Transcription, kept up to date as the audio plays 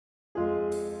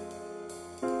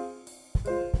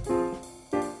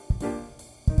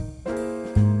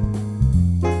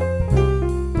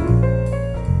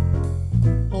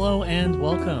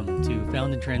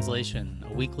Found in Translation,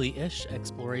 a weekly-ish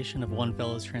exploration of one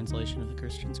fellow's translation of the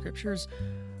Christian scriptures,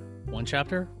 one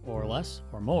chapter, or less,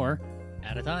 or more,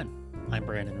 at a time. I'm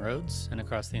Brandon Rhodes, and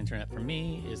across the internet from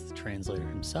me is the translator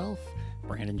himself,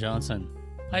 Brandon Johnson.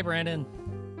 Hi, Brandon.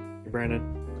 Hey,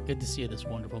 Brandon. Good to see you this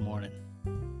wonderful morning.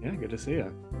 Yeah, good to see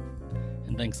you.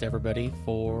 And thanks to everybody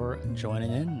for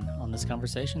joining in on this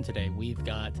conversation today. We've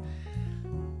got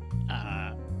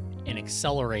an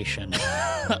acceleration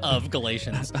of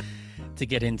Galatians to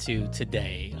get into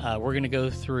today. We're going to go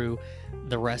through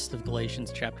the rest of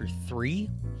Galatians chapter 3,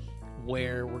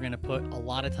 where we're going to put a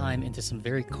lot of time into some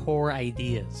very core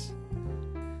ideas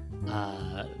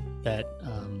that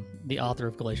the author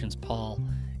of Galatians, Paul,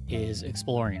 is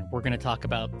exploring. We're going to talk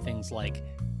about things like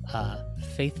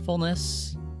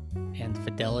faithfulness and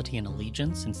fidelity and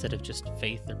allegiance instead of just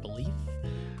faith or belief.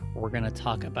 We're going to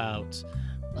talk about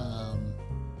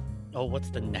what's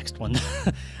the next one?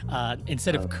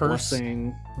 Instead of curse,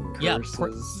 blessing,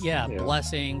 curses.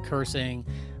 Blessing, cursing.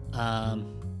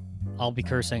 I'll be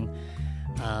cursing.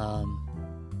 And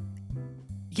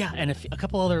a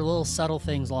couple other little subtle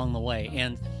things along the way.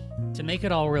 And to make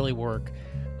it all really work,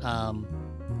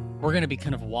 we're going to be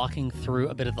kind of walking through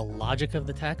a bit of the logic of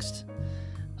the text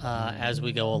as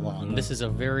we go along. This is a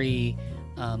very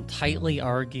tightly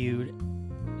argued,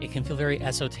 it can feel very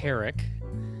esoteric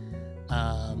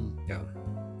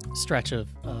stretch of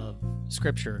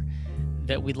scripture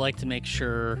that we'd like to make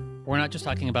sure we're not just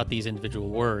talking about these individual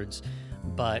words,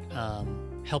 but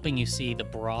helping you see the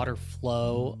broader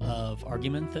flow of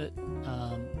argument that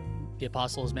the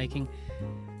apostle is making,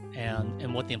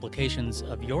 and what the implications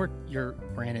of your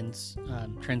Brandon's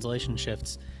translation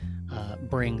shifts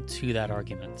bring to that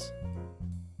argument.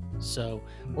 So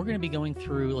we're going to be going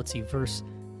through, let's see, verse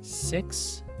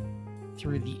 6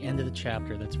 through the end of the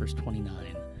chapter. That's verse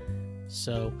 29.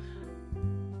 So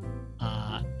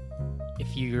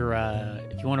if you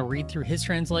want to read through his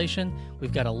translation,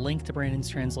 we've got a link to Brandon's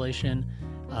translation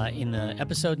in the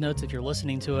episode notes if you're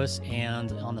listening to us,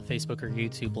 and on the Facebook or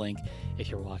YouTube link if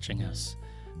you're watching us.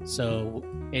 So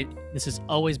this is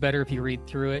always better if you read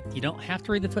through it. You don't have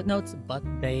to read the footnotes, but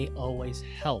they always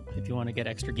help if you want to get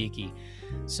extra geeky.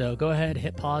 So go ahead,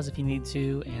 hit pause if you need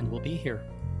to, and we'll be here.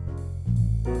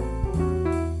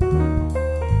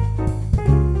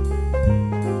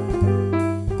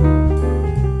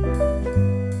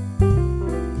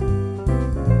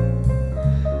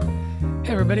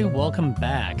 Hey everybody, welcome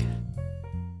back.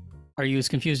 Are you as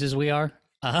confused as we are?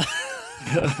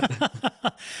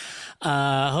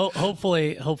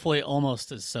 Hopefully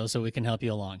almost as so we can help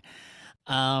you along.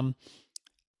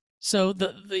 So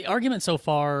the argument so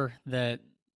far that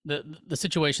the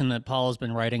situation that Paul has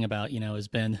been writing about, has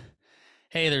been,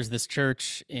 hey, there's this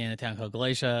church in a town called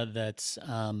Galatia that's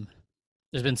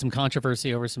there's been some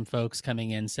controversy over some folks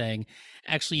coming in saying,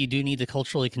 actually, you do need to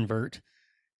culturally convert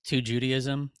to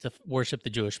Judaism to worship the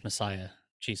Jewish Messiah,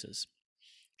 Jesus.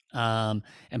 And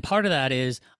part of that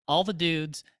is all the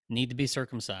dudes need to be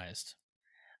circumcised.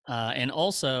 And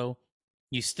also,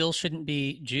 you still shouldn't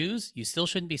be Jews. You still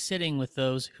shouldn't be sitting with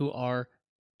those who are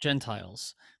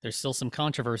Gentiles. There's still some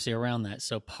controversy around that.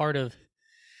 So part of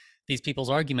these people's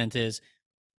argument is,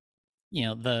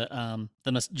 the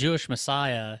Jewish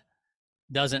Messiah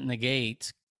doesn't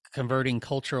negate converting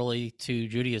culturally to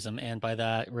Judaism. And by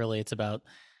that, really, it's about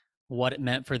what it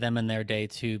meant for them in their day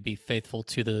to be faithful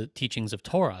to the teachings of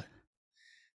Torah.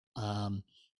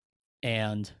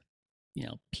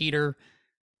 Peter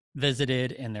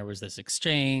visited, and there was this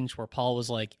exchange where Paul was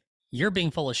like, you're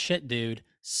being full of shit, dude.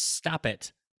 Stop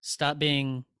it. Stop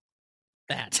being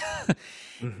that.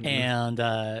 Mm-hmm. And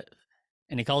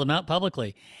he called him out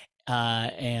publicly.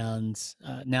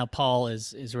 Now Paul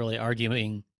is really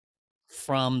arguing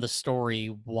from the story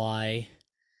why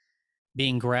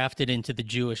being grafted into the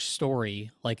Jewish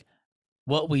story, like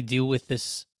what we do with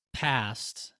this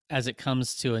past as it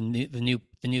comes to the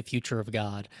new future of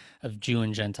God, of Jew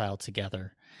and Gentile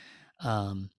together,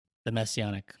 the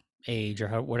Messianic age,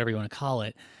 or whatever you want to call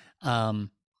it.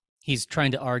 He's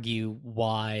trying to argue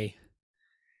why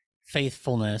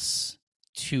faithfulness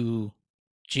to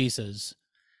Jesus,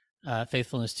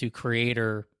 faithfulness to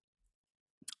Creator,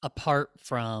 apart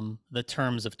from the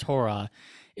terms of Torah,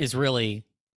 is really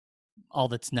all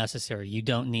that's necessary.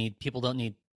 People don't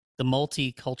need, the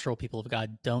multicultural people of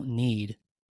God don't need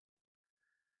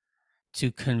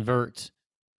to convert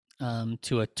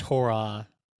to a Torah-based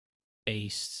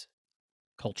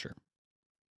culture.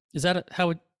 Is that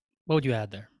what would you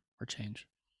add there or change?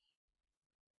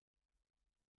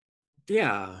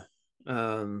 Yeah.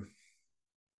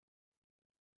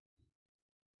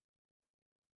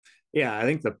 I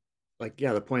think the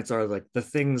points are like the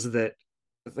things that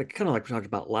kind of like we talked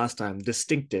about last time,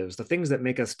 distinctives, the things that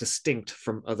make us distinct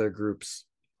from other groups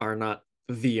are not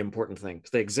the important things.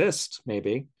 They exist,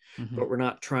 maybe, Hmm. but we're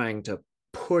not trying to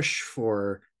push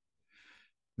for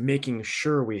making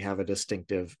sure we have a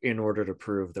distinctive in order to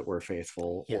prove that we're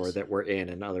faithful or Yes. that we're in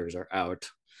and others are out.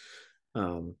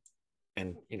 Um,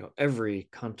 and every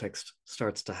context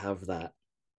starts to have that,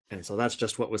 and so that's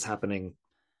just what was happening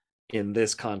in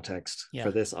this context Yeah.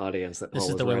 for this audience that This Paul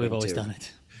is was the way we've writing always to. done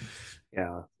it.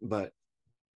 Yeah, but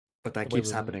that The way keeps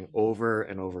we, happening over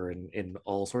and over in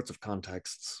all sorts of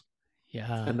contexts.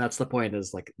 yeah. And that's the point,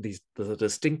 is like the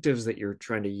distinctives that you're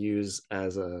trying to use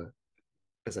as a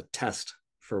test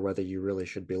for whether you really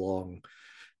should belong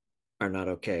are not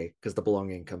okay, because the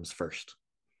belonging comes first,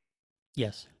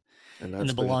 Yes. and And the that's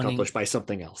been belonging, accomplished by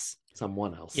something else,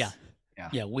 someone yeah. else. Yeah.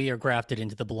 Yeah. We are grafted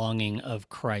into the belonging of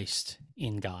Christ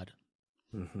in God.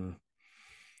 Mm-hmm.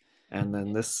 And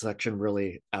then this section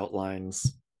really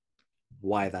outlines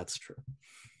why that's true.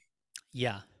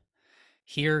 Yeah.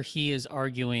 Here he is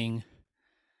arguing,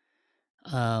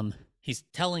 he's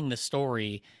telling the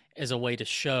story as a way to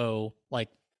show, like,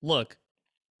 look,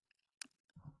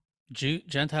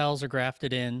 Gentiles are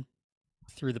grafted in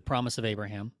through the promise of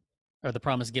Abraham, or the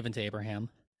promise given to Abraham.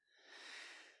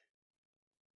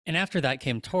 And after that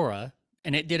came Torah,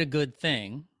 and it did a good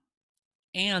thing.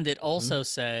 And it Mm-hmm. also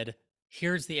said,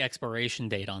 here's the expiration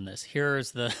date on this.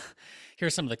 Here's the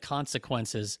here's some of the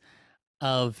consequences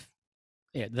of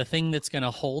it. The thing that's going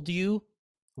to hold you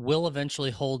will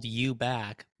eventually hold you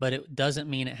back, but it doesn't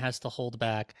mean it has to hold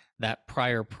back that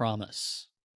prior promise.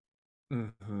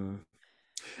 Mm-hmm.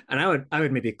 And I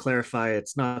would maybe clarify,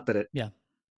 it's not that it Yeah.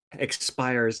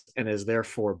 expires and is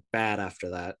therefore bad after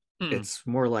that. Mm-mm. It's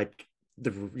more like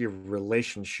your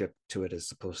relationship to it is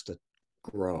supposed to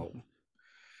grow,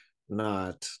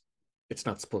 not it's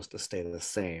not supposed to stay the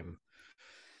same.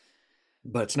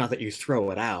 But it's not that you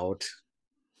throw it out.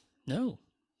 No.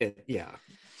 Yeah.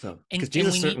 So And because and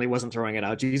Jesus we need, certainly wasn't throwing it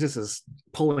out. Jesus is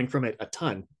pulling from it a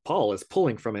ton. Paul is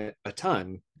pulling from it a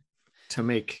ton to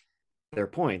make their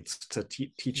points, to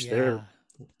teach their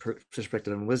yeah.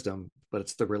 perspective and wisdom. But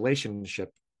it's the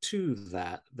relationship to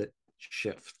that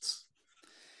shifts.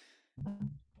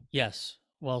 Yes.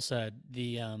 Well said.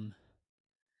 The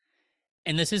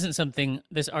and this isn't something,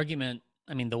 this argument,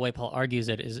 I mean, the way Paul argues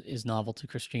it is novel to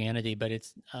Christianity, but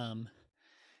it's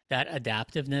that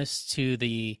adaptiveness to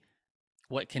the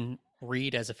what can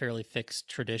read as a fairly fixed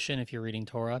tradition if you're reading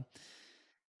Torah.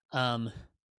 Um,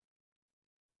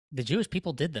 the Jewish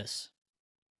people did this.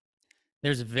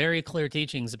 There's very clear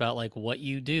teachings about like what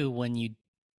you do when you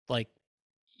like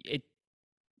it.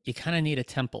 You kind of need a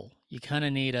temple. You kind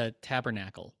of need a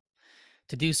tabernacle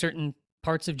to do certain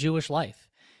parts of Jewish life,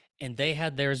 and they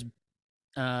had theirs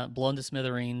blown to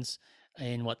smithereens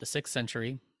in what, the 6th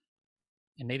century,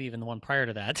 and maybe even the one prior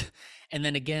to that, and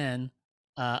then again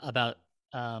about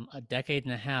a decade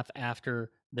and a half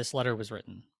after this letter was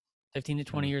written, 15 to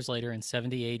 20 Mm. years later in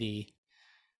 70 AD,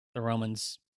 the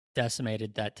Romans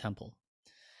decimated that temple.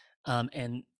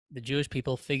 And the Jewish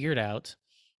people figured out,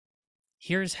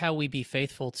 here's how we be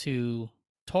faithful to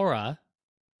Torah,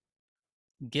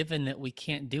 given that we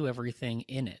can't do everything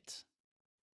in it.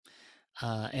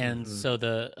 And Mm-hmm. so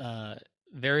the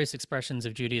various expressions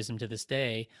of Judaism to this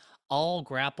day all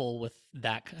grapple with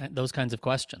those kinds of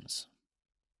questions.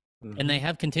 And Mm-hmm. they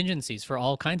have contingencies for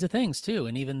all kinds of things too.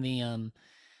 And even the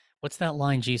what's that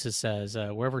line Jesus says?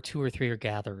 Wherever two or three are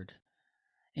gathered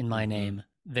in my Mm-hmm. name,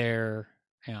 there,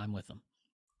 I'm with them.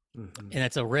 Mm-hmm. And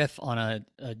it's a riff on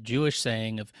a Jewish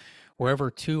saying of wherever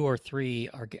two or three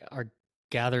are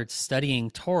gathered studying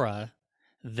Torah,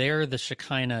 there the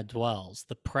Shekinah dwells.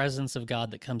 The presence of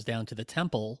God that comes down to the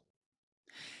temple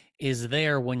is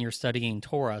there when you're studying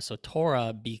Torah. So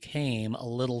Torah became a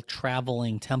little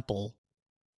traveling temple,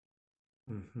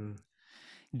 Mm-hmm.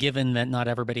 given that not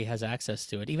everybody has access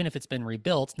to it. Even if it's been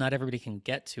rebuilt, not everybody can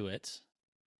get to it.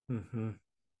 Mm-hmm.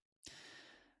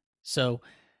 So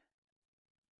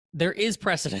there is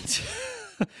precedent.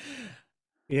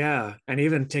 Yeah, and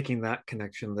even taking that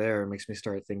connection there makes me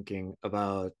start thinking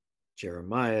about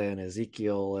Jeremiah and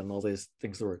Ezekiel and all these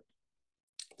things that were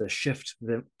the shift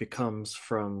that becomes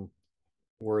from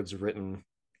words written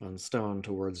on stone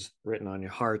to words written on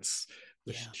your hearts,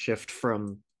 the Yeah. shift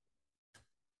from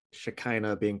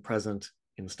Shekinah being present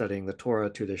in studying the Torah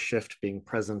to the shift being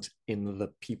present in the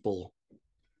people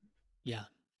Yeah.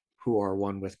 who are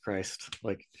one with Christ.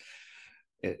 Like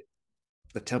it,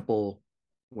 the temple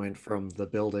went from the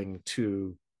building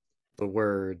to the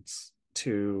words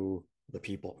to the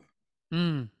people.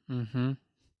 Mm-hmm.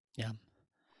 Yeah.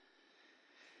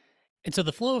 And so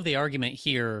the flow of the argument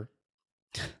here,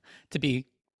 to be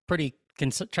pretty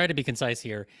try to be concise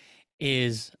here,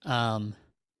 is the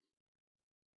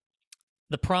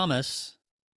promise.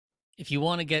 If you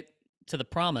want to get to the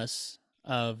promise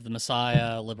of the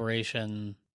Messiah,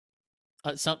 liberation,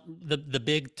 the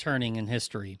big turning in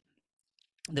history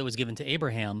that was given to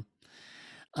Abraham,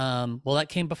 well, that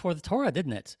came before the Torah,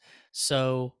 didn't it?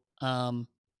 So,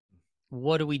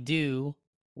 what do we do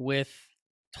with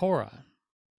Torah?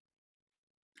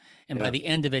 And by Yeah. the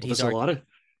end of it, Well, he's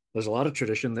there's a lot of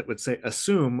tradition that would say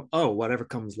assume, oh, whatever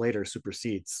comes later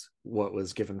supersedes what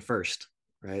was given first,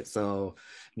 right? So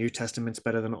New Testament's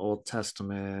better than Old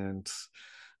Testament.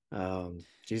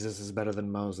 Jesus is better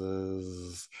than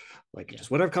Moses. Like, yeah.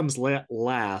 just whatever comes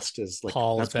last is like,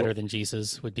 Paul is that's better what. than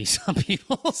Jesus would be some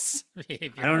people's I don't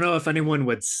behavior. know if anyone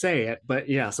would say it, but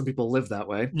yeah, some people live that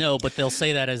way. No, but they'll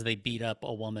say that as they beat up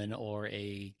a woman or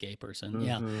a gay person.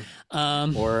 Yeah. Mm-hmm.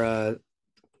 Um, Or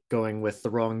going with the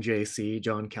wrong JC,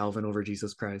 John Calvin over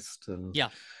Jesus Christ, and yeah.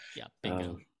 Yeah. Bingo.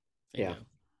 um, yeah. Bingo. Yeah.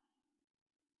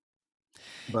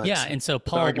 But And so the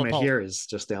Paul, what argument Paul, here is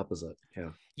just the opposite. Yeah.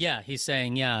 yeah, he's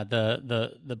saying, yeah,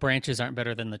 the branches aren't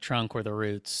better than the trunk or the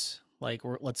roots. Like,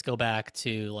 let's go back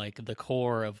to like the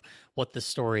core of what the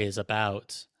story is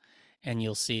about, and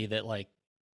you'll see that like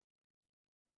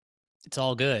it's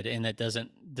all good, and it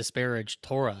doesn't disparage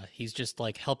Torah. He's just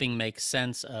like helping make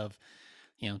sense of,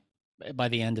 you know, by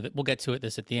the end of it, we'll get to it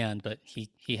this at the end, but he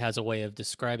has a way of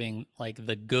describing like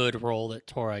the good role that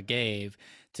Torah gave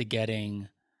to getting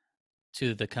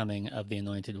to the coming of the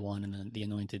Anointed One and the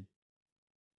anointed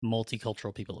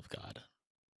multicultural people of God.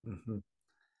 Mm-hmm.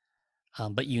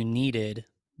 But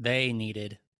they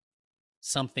needed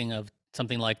something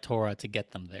like Torah to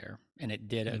get them there, and it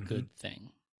did a Mm-hmm. good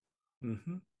thing.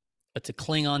 Mm-hmm. But to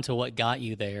cling on to what got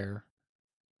you there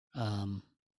um,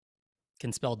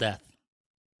 can spell death.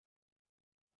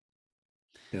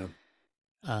 Yeah.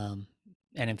 Um,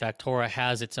 and in fact, Torah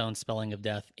has its own spelling of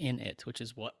death in it, which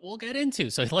is what we'll get into.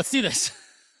 So let's do this.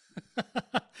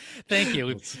 Thank you.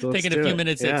 We've Let's taken a do few it.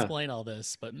 minutes to Yeah. explain all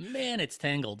this, but man, it's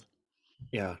tangled.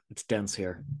 Yeah. It's dense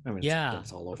here. I mean, it's Yeah.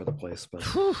 dense all over the place, but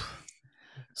Whew.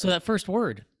 So that first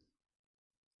word,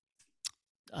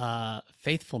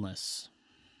 faithfulness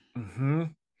mm-hmm.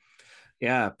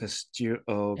 Yeah, pistuo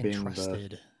and being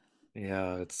trusted.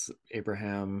 it's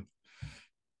Abraham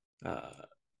uh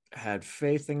had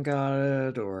faith in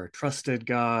God or trusted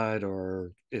God,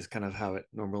 or is kind of how it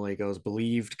normally goes,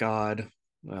 believed God.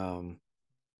 Um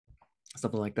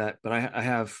Something like that. But I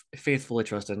have faithfully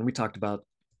trusted, and we talked about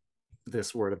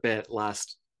this word a bit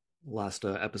last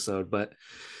episode, but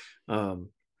um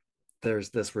there's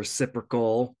this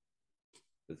reciprocal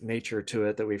nature to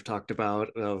it that we've talked about,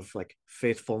 of like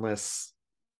faithfulness,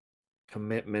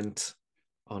 commitment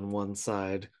on one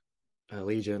side,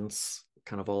 allegiance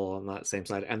kind of all on that same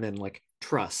side, and then like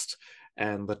trust.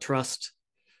 And the trust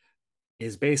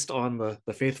is based on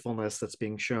the faithfulness that's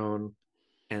being shown,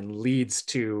 and leads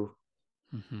to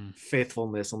Mm-hmm.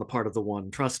 faithfulness on the part of the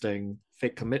one trusting,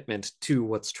 fake commitment to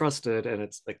what's trusted, and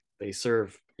it's like they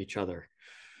serve each other.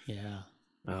 Yeah.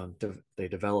 They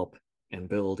develop and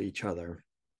build each other,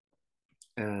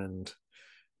 and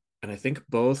I think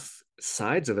both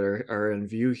sides of it are in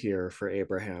view here for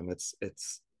Abraham. It's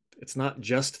not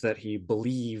just that he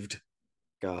believed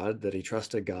God, that he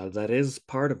trusted God. That is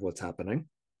part of what's happening,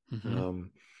 Mm-hmm.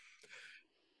 um,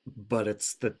 but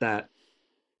it's that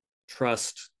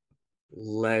trust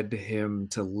led him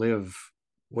to live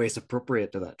ways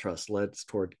appropriate to that trust, led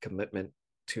toward commitment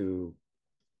to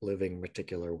living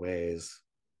particular ways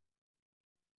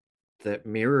that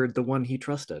mirrored the one he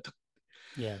trusted.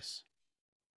 Yes.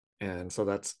 And so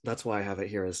that's why I have it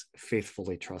here as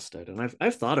faithfully trusted. And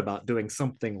I've thought about doing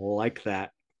something like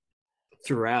that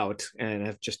throughout, and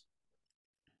have just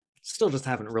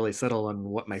haven't really settled on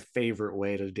what my favorite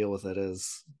way to deal with it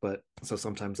is. But so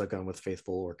sometimes I've gone with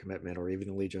faithful or commitment or even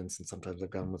allegiance, and sometimes I've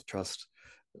gone with trust.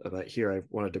 But here I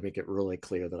wanted to make it really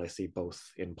clear that I see both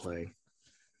in play.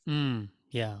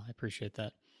 Yeah, I appreciate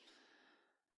that.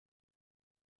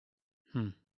 Hmm.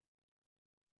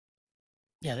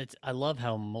 Yeah, I love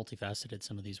how multifaceted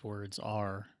some of these words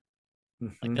are.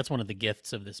 Like Mm-hmm. that's one of the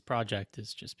gifts of this project,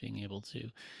 is just being able to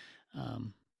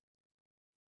um,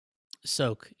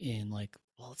 soak in like,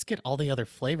 well, let's get all the other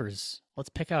flavors. Let's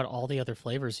pick out all the other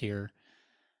flavors here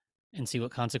and see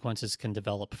what consequences can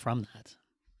develop from that.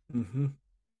 Mm-hmm.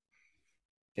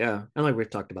 Yeah, and like we've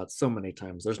talked about so many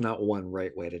times, there's not one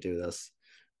right way to do this,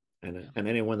 Yeah. and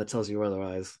anyone that tells you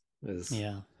otherwise is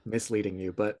Yeah. misleading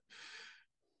you. But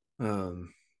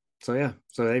so yeah,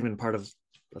 so even part of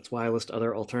that's why I list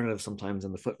other alternatives sometimes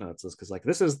in the footnotes, is because like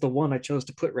this is the one I chose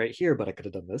to put right here, but I could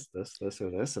have done this, or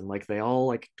this, and like they all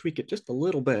like tweak it just a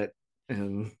little bit,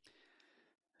 and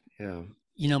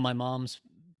Yeah. My mom's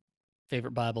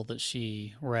favorite Bible that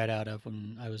she read out of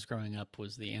when I was growing up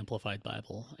was the Amplified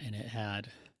Bible, and it had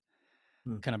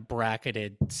Hmm. kind of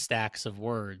bracketed stacks of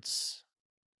words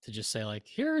to just say like,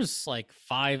 here's like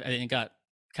five, and it got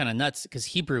kind of nuts because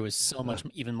Hebrew is so Uh, much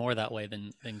even more that way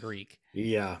than Greek.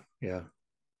 yeah. Yeah.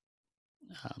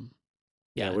 Um,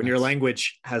 Yeah. yeah, and When your that's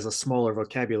language has a smaller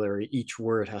vocabulary, each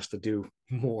word has to do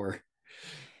more.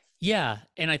 yeah,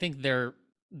 and I think their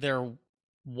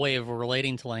way of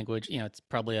relating to language, it's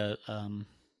probably a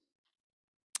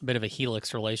bit of a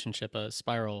helix relationship, a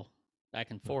spiral back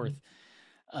and Hmm. forth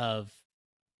of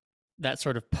that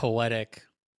sort of poetic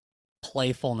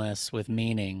playfulness with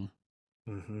meaning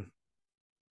Hmm.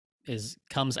 is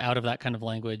comes out of that kind of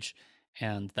language,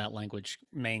 and that language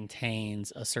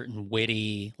maintains a certain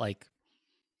witty like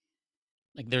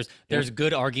Yeah. there's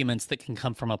good arguments that can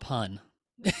come from a pun.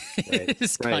 Right.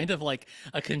 It's Right. kind of like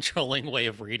a controlling way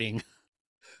of reading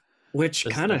Which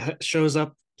this kind the of shows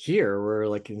up here, where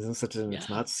like in such an, it's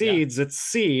yeah, not yeah, seeds, it's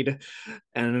seed,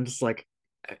 and it's like,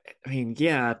 I mean,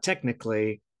 yeah,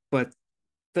 technically, but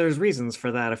there's reasons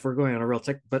for that if we're going on a real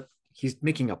tech. But he's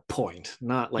making a point,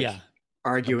 not like yeah. Don't be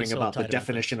arguing so about the uptight about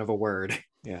definition this. of a word.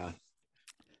 Yeah.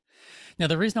 Now,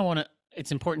 the reason I want to,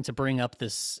 it's important to bring up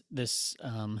this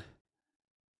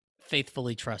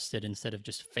faithfully trusted instead of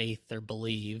just faith or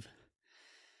believe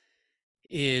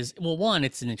is, well, one,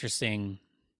 it's an interesting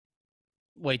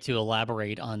way to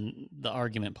elaborate on the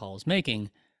argument Paul is making,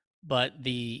 but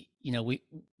we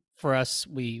for us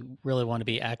we really want to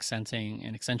be accenting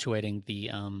and accentuating the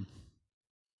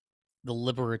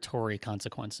liberatory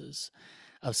consequences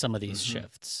of some of these Hmm.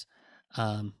 shifts.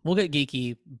 We'll get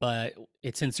geeky, but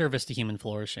it's in service to human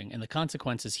flourishing, and the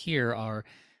consequences here are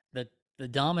that the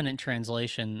dominant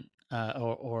translation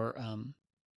or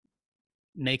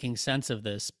making sense of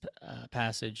this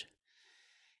passage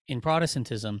in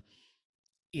Protestantism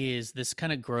is this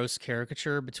kind of gross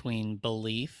caricature between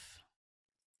belief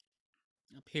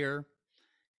up here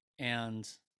and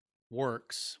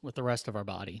works with the rest of our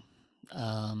body.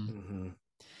 Um, Hmm.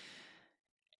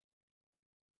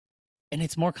 and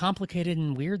it's more complicated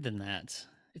and weird than that.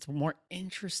 It's more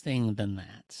interesting than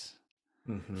that.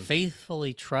 Hmm.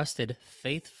 Faithfully trusted,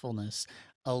 faithfulness,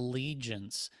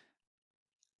 allegiance.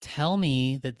 Tell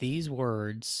me that these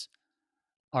words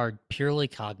are purely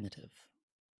cognitive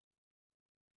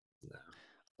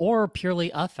or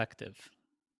purely affective.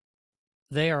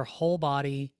 They are whole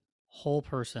body, whole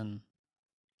person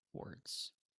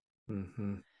words.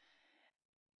 Hmm.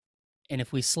 And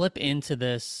if we slip into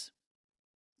this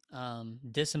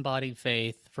disembodied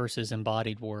faith versus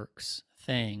embodied works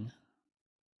thing,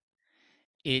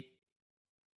 it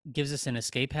gives us an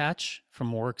escape hatch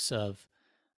from works of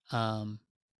um,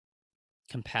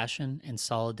 compassion and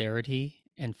solidarity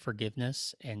and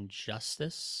forgiveness and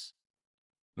justice.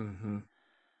 Hmm.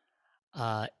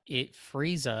 It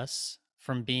frees us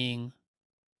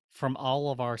from all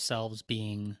of ourselves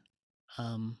being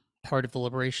part of the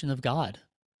liberation of God.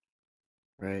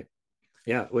 Right.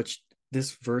 Yeah. Which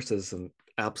this verse is an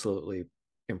absolutely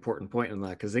important point in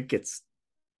that, because it gets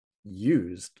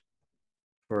used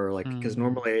for like, because Mm,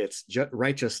 normally it's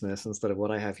righteousness instead of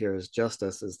what I have here is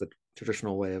justice is the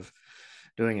traditional way of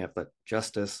doing it, but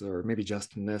justice or maybe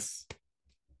justness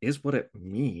is what it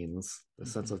means, the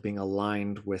sense mm-hmm. of being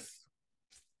aligned with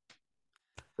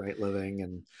right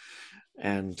living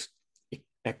and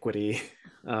equity,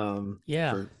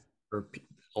 Yeah, for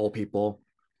all people.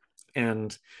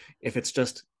 And if it's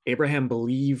just Abraham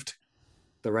believed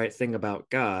the right thing about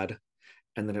God,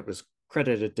 and then it was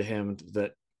credited to him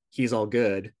that he's all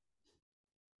good,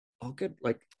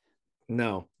 like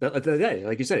no,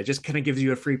 like you said, it just kind of gives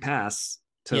you a free pass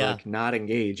to yeah, like not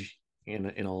engage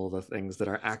in all the things that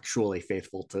are actually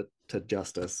faithful to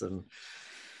justice. And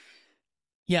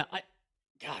yeah.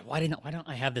 God, why don't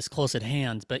I have this close at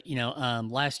hand? But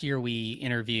last year we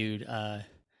interviewed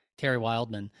Terry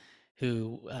Wildman,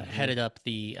 who Mhm. headed up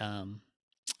the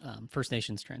First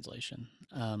Nations translation,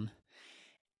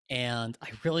 and I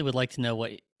really would like to know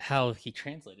how he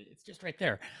translated it. It's just right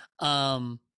there.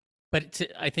 Um, but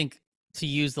I think to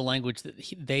use the language that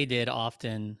they did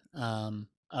often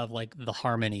of like the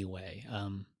harmony way.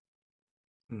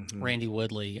 Mhm. Randy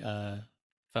Woodley,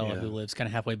 fellow who Yeah. lives kind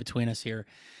of halfway between us here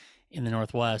in the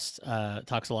Northwest,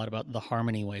 talks a lot about the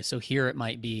harmony way. So here it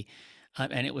might be,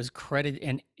 and it was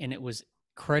and it was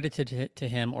credited to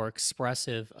him or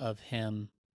expressive of him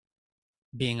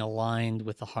being aligned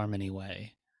with the harmony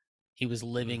way. He was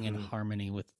living in Mhm.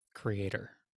 harmony with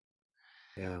Creator.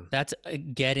 Yeah. That's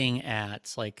getting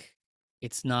at like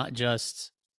it's not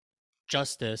just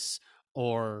justice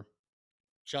or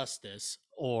justice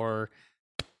or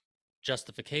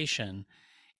justification.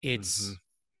 Mm-hmm. It's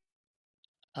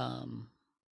um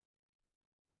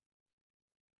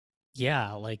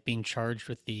yeah, like being charged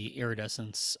with the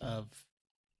iridescence of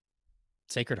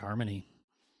sacred harmony.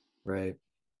 Right.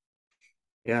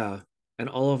 Yeah. And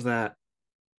all of that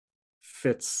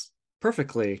fits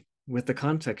perfectly with the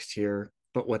context here.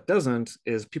 But what doesn't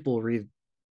is people read,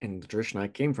 in the tradition I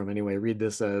came from anyway, read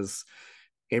this as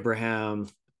Abraham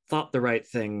thought the right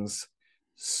things,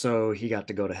 so he got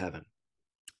to go to heaven.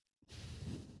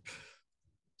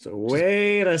 So Just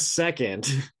wait a second.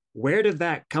 Where did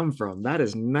that come from? That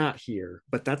is not here,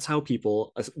 but that's how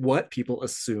what people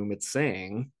assume it's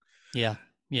saying. yeah,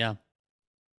 yeah.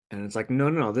 And it's like, no,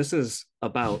 no, no, this is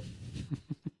about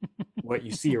what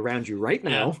you see around you right Yeah,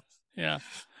 now, yeah.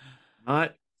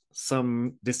 not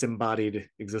some disembodied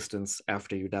existence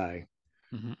after you die.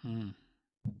 Mm-hmm.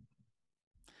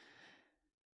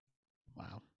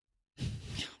 Wow.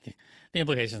 The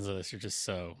implications of this are just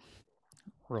so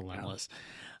Yeah. relentless.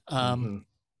 Um, Mm-hmm.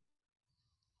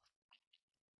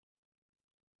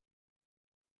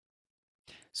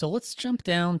 so let's jump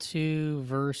down to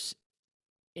verse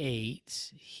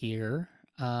 8 here.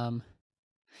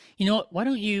 You know what? Why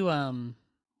don't you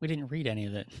we didn't read any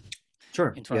of it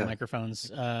Sure. into our Yeah.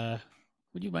 microphones.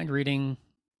 Would you mind reading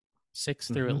 6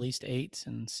 through at Mm-hmm. least 8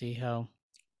 and see how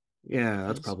Yeah, it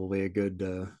that's goes? probably a good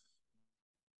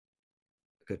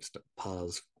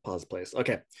pause place.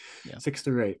 Okay. Yeah. 6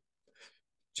 through 8.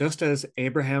 Just as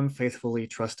Abraham faithfully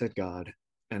trusted God,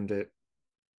 and it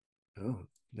oh,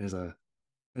 there's a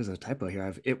typo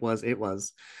here. It was.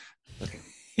 Okay.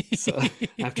 So I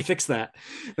have to fix that.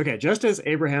 Okay, just as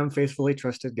Abraham faithfully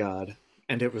trusted God,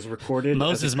 and it was recorded as a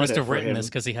Moses must credit have for written this him.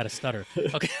 because he had a stutter.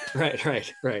 Okay.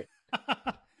 Right.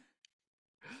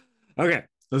 Okay,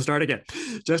 let's start again.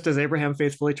 Just as Abraham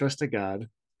faithfully trusted God,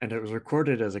 and it was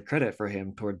recorded as a credit for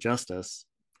him toward justice,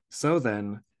 so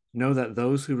then know that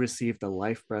those who receive the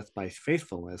life breath by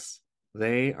faithfulness,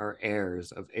 they are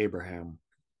heirs of Abraham.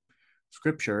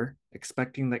 Scripture,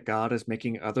 expecting that God is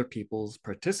making other peoples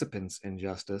participants in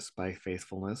justice by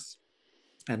faithfulness,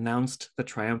 announced the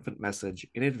triumphant message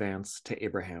in advance to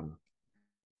Abraham.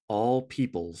 All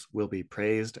peoples will be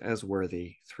praised as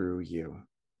worthy through you.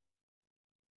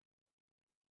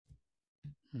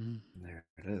 Mm. And there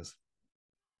it is.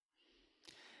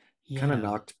 Kind of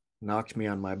Yeah. knocked me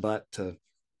on my butt to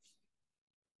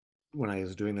when I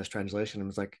was doing this translation. I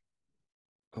was like,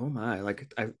 oh my,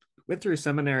 like I went through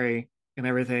seminary and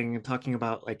everything and talking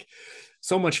about like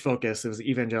so much focus. It was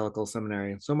evangelical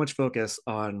seminary, so much focus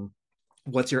on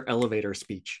what's your elevator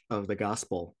speech of the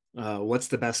gospel. What's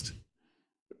the best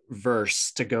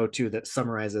verse to go to that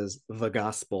summarizes the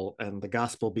gospel, and the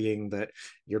gospel being that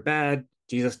you're bad,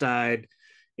 Jesus died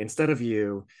instead of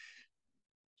you,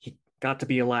 he got to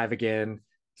be alive again,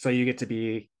 so you get to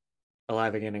be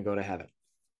alive again and go to heaven.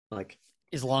 Like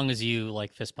As long as you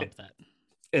like fist bump that.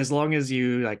 as long as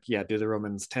you like, yeah, do the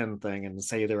Romans 10 thing and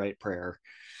say the right prayer.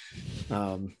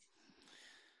 Um,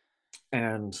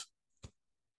 and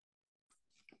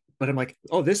but I'm like,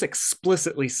 oh, this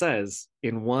explicitly says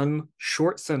in one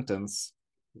short sentence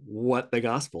what the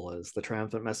gospel is. The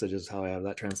triumphant message is how I have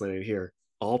that translated here.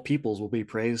 All peoples will be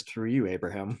praised through you,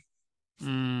 Abraham.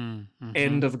 Mm-hmm.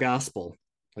 End of gospel.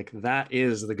 Like that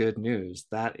is the good news.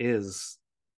 That is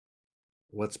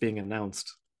what's being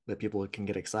announced that people can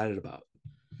get excited about.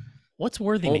 What's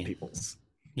worthy All mean? peoples.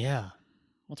 Yeah.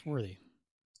 What's worthy?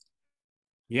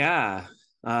 Yeah.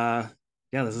 Yeah,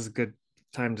 this is a good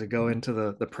time to go into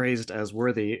the praised as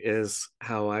worthy is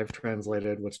how I've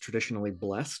translated what's traditionally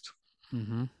blessed.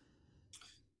 Mm-hmm.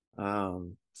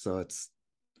 So it's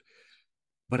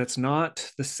but it's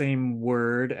not the same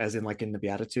word as in like in the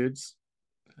Beatitudes.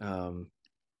 Um,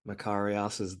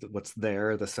 Makarios is what's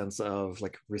there, the sense of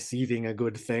like receiving a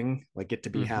good thing, like get to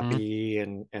be Mm-hmm. happy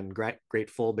and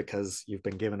grateful because you've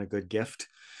been given a good gift.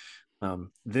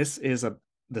 This is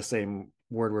the same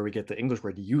word where we get the English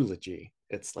word eulogy.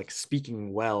 It's like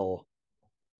speaking well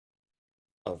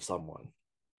of someone.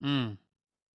 Mm.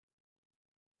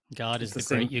 God It's is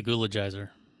the the great same. eulogizer.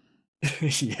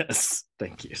 Yes,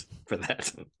 thank you for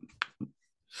that.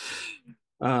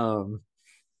 um,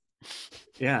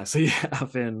 yeah, so you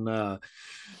have in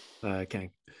okay,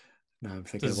 now I'm It's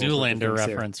a thinking of all sorts of Zoolander things here.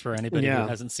 reference for anybody who Yeah,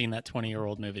 hasn't seen that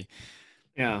 20-year-old movie.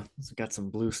 yeah, it's got some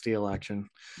blue steel action.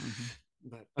 Mm-hmm.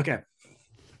 But okay,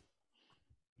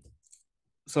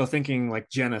 so thinking like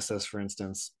Genesis, for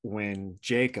instance, when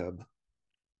Jacob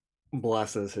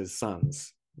blesses his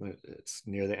sons, it's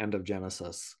near the end of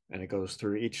Genesis, and it goes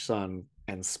through each son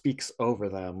and speaks over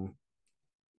them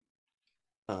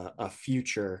a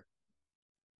future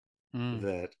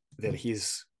Mm. that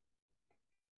he's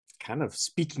kind of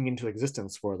speaking into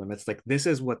existence for them. It's like, this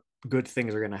is what good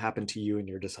things are going to happen to you and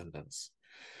your descendants.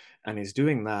 And he's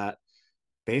doing that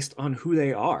based on who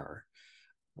they are.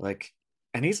 Like,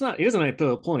 and he doesn't like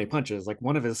pull any punches. Like,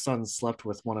 one of his sons slept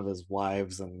with one of his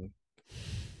wives and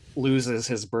loses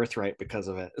his birthright because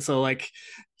of it. So like,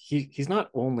 he's not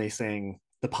only saying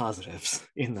the positives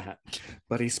in that,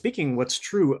 but he's speaking what's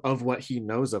true of what he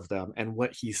knows of them and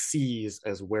what he sees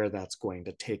as where that's going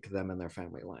to take them and their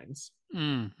family lines.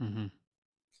 Mm-hmm.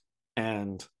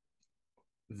 And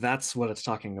that's what it's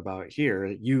talking about here.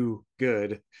 You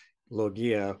good,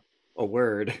 logia, a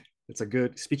word. It's a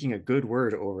good, speaking a good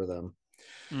word over them.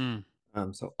 Mm.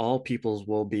 So all peoples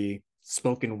will be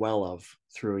spoken well of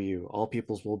through you. All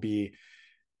peoples will be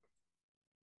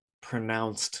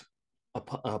pronounced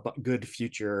a good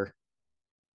future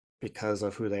because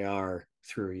of who they are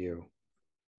through you.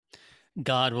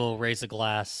 God will raise a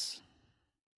glass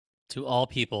to all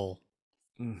people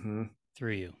Mm-hmm.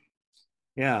 through you.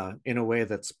 Yeah, in a way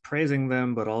that's praising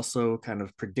them, but also kind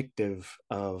of predictive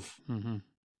of Mm-hmm.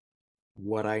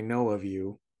 what I know of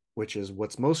you, which is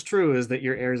what's most true is that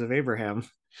you're heirs of Abraham.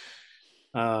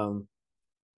 Um,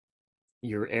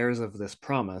 you're heirs of this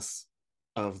promise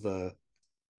of the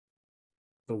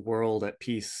world at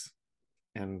peace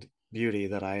and beauty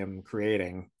that I am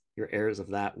creating. You're heirs of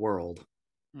that world.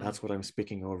 Mm. That's what I'm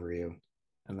speaking over you,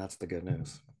 and that's the good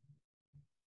news.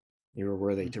 You are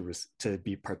worthy Mm. to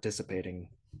be participating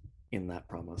in that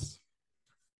promise.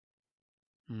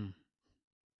 Mm.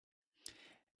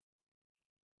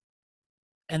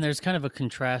 And there's kind of a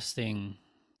contrasting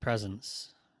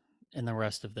presence in the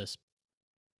rest of this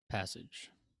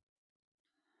passage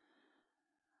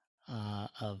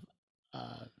of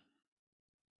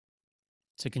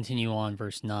to continue on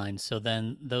verse 9. So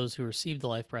then those who received the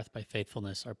life breath by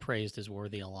faithfulness are praised as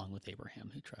worthy along with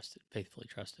Abraham, who faithfully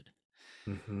trusted.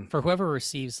 Mm-hmm. For whoever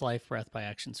receives life breath by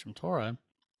actions from Torah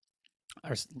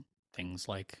are things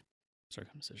like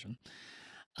circumcision,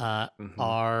 Mm-hmm.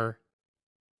 are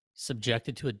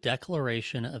subjected to a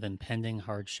declaration of impending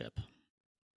hardship.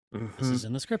 This Mm-hmm. is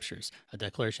in the scriptures. A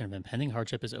declaration of impending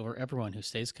hardship is over everyone who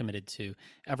stays committed to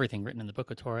everything written in the book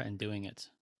of Torah and doing it.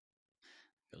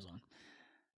 Goes on.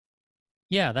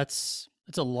 Yeah, that's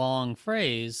a long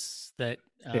phrase that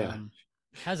Yeah.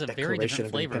 has a very Declaration different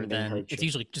of flavor impending than it's hardship.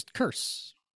 usually just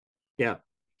curse. Yeah.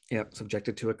 Yeah.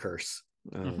 Subjected to a curse.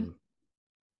 Mm-hmm.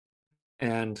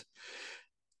 And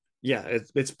yeah,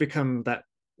 it's become that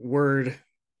word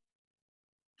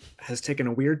has taken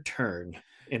a weird turn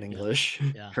in Yeah, English,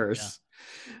 yeah, yeah, curse.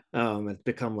 It's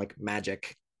become like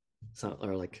magic, so,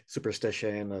 or like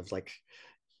superstition of like,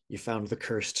 you found the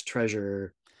cursed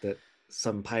treasure that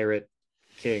some pirate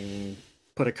king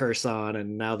put a curse on,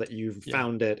 and now that you've yeah,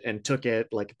 found it and took it,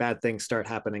 like bad things start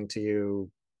happening to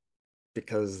you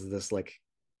because this like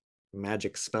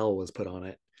magic spell was put on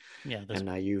it, yeah. This and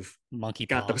now you've monkey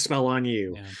got the paw. spell on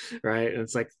you, Yeah. right? And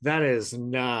it's like, that is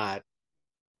not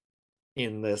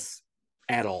in this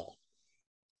at all.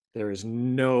 There is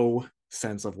no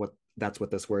sense of what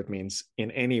this word means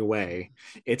in any way.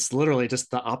 It's literally just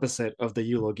the opposite of the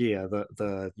eulogia,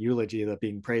 the eulogy that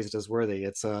being praised as worthy.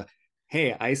 It's a,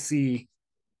 hey, I see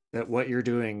that what you're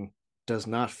doing does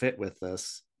not fit with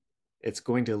this. It's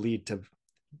going to lead to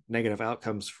negative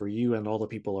outcomes for you and all the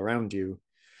people around you,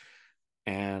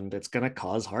 and it's going to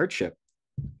cause hardship.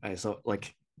 So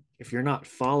like, if you're not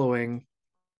following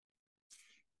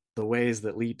the ways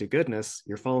that lead to goodness,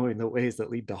 you're following the ways that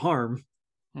lead to harm,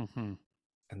 Mm-hmm.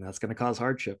 and that's going to cause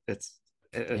hardship. It's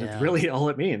Yeah. really all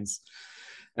it means.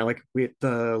 And like,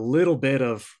 the little bit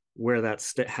of where that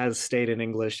has stayed in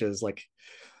English is like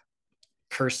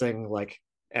cursing, like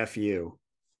f you,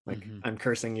 like, Mm-hmm. I'm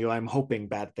cursing you, I'm hoping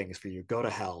bad things for you, go to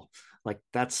hell. Like,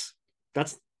 that's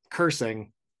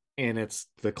cursing, and it's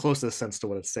the closest sense to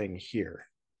what it's saying here.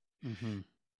 Mm-hmm.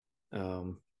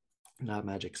 um Not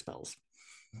magic spells.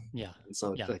 Yeah. And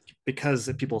so Yeah. like, because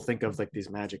people think of like these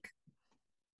magic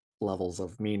levels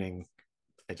of meaning,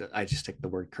 I just take the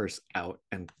word curse out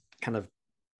and kind of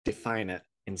define it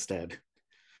instead.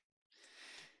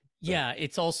 So Yeah.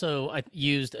 It's also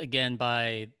used again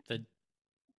by the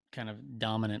kind of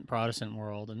dominant Protestant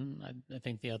world, and I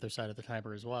think the other side of the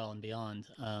Tiber as well and beyond.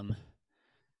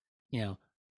 You know,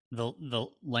 the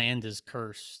land is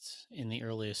cursed in the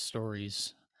earliest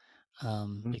stories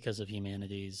because of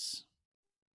humanity's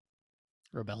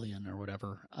rebellion or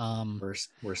whatever.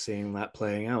 we're seeing that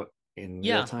playing out in real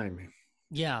Yeah, time.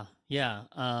 yeah, yeah.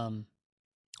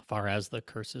 Far as the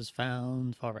curse is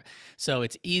found, so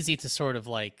it's easy to sort of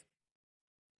like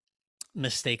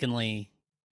mistakenly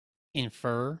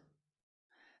infer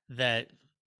that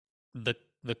the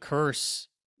curse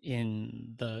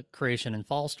in the creation and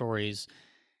fall stories,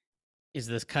 is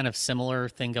this kind of similar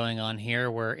thing going on here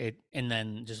where it, and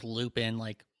then just loop in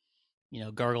like,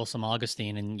 gargle some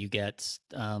Augustine and you get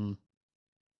the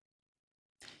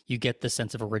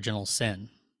sense of original sin.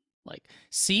 Like,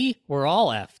 see, we're all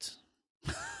effed.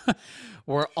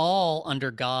 We're all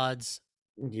under God's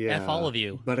F all Yeah, of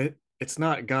you. but it's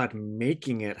not God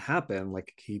making it happen,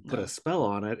 like he put a No. spell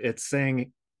on it. It's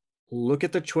saying, look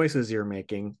at the choices you're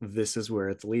making. This is where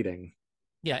it's leading.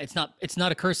 Yeah, it's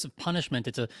not a curse of punishment.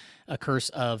 It's a curse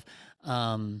of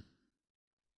um,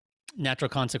 natural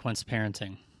consequence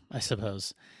parenting, I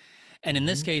suppose. And in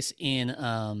this Mm-hmm. case,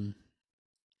 in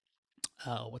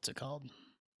what's it called?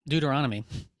 Deuteronomy.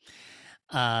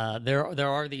 There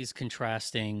are these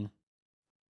contrasting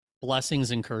blessings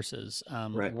and curses,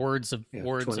 Right. words of Yeah,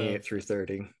 words 28 through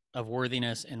 30. of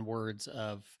worthiness and words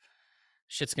of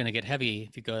shit's going to get heavy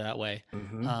if you go that way.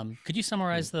 Mm-hmm. Could you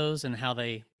summarize those and how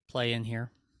they play in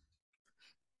here?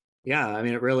 Yeah, I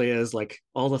mean, it really is like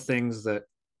all the things that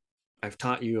I've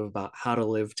taught you about how to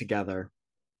live together,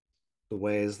 the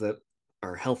ways that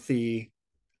are healthy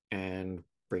and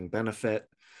bring benefit,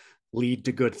 lead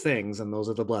to good things, and those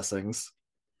are the blessings.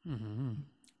 Mm-hmm.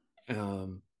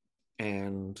 Um,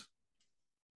 and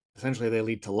essentially, they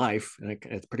lead to life, and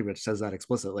it pretty much says that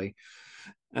explicitly.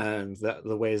 And that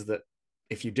the ways that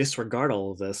if you disregard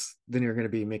all of this, then you're going to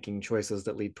be making choices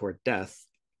that lead toward death.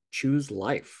 Choose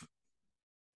life.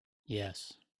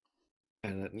 Yes.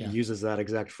 And it Yeah. uses that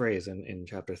exact phrase in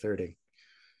chapter 30.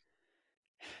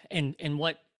 And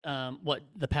what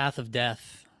the path of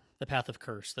death, the path of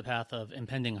curse, the path of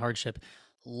impending hardship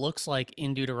looks like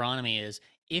in Deuteronomy is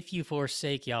if you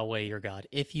forsake Yahweh your God,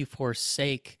 if you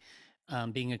forsake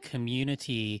being a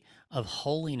community of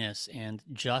holiness and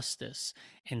justice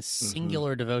and Mm-hmm.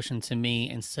 singular devotion to me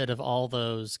instead of all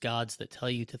those gods that tell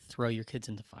you to throw your kids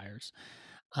into fires.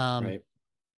 Um, Right.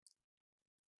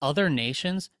 Other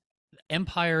nations,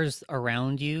 empires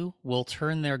around you will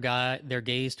turn their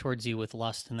gaze towards you with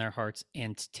lust in their hearts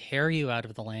and tear you out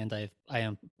of the land I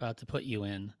am about to put you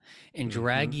in and Mm-hmm.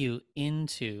 drag you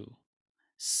into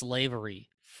slavery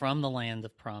from the land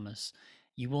of promise.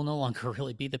 You will no longer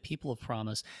really be the people of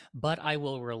promise, but I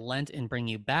will relent and bring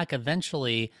you back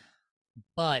eventually.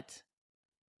 But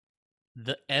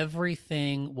the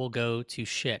everything will go to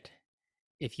shit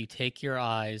if you take your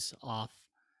eyes off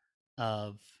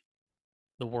of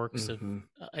the works of Mm-hmm.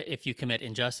 if you commit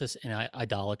injustice and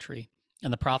idolatry.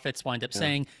 And the prophets wind up Yeah.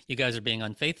 saying, "You guys are being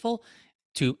unfaithful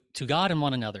to God and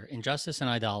one another, injustice and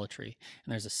idolatry."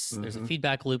 And there's a Mm-hmm.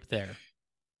 feedback loop there.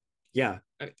 Yeah.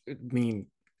 I mean,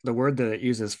 the word that it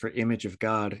uses for image of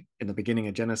God in the beginning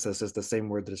of Genesis is the same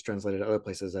word that is translated other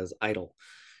places as idol.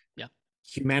 Yeah.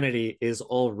 Humanity is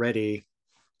already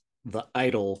the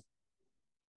idol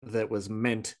that was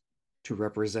meant to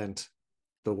represent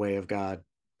the way of God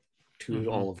to Mm-hmm.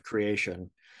 all of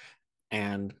creation.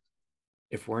 And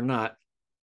if we're not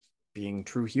being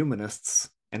true humanists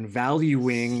and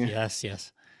valuing Yes.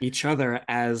 Yes. each other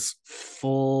as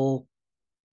full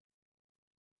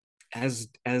as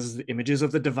images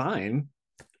of the divine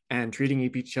and treating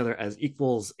each other as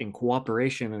equals in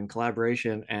cooperation and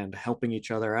collaboration and helping each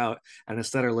other out, and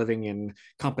instead of living in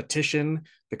competition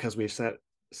because we've set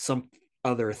some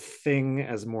other thing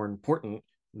as more important,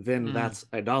 then Mm. that's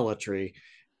idolatry.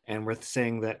 And we're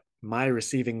saying that my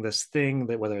receiving this thing,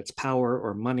 that whether it's power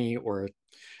or money or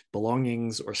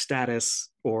belongings or status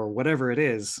or whatever it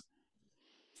is,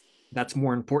 that's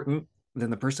more important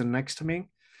than the person next to me,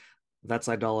 that's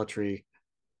idolatry,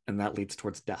 and that leads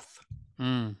towards death.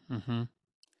 Mm. Mm-hmm.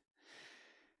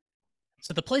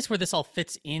 So the place where this all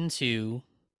fits into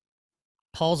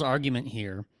Paul's argument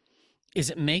here is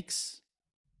it makes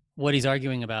what he's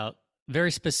arguing about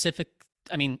very specific.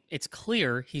 I mean, it's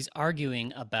clear he's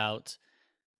arguing about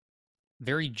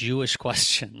very Jewish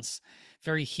questions,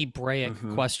 very Hebraic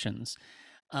Mm-hmm. questions.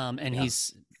 And Yeah.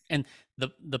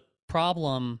 the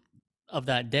problem of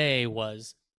that day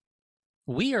was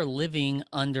we are living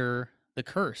under the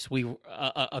curse.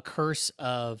 A curse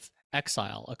of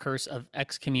exile, a curse of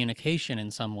excommunication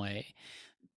in some way,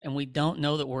 and we don't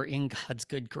know that we're in God's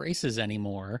good graces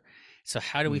anymore. So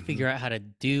how do we Mm-hmm. figure out how to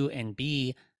do and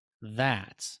be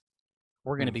that?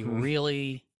 We're going to be Mm-hmm.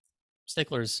 really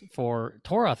sticklers for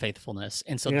Torah faithfulness.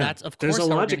 And so Yeah. that's, of There's a course,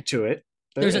 how we're going to. logic to it.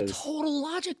 There There's a is. total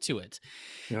logic to it.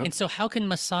 Yep. And so, how can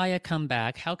Messiah come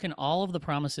back? How can all of the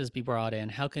promises be brought in?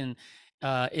 How can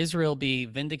Israel be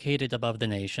vindicated above the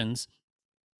nations?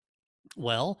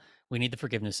 Well, we need the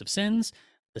forgiveness of sins,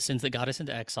 the sins that got us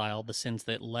into exile, the sins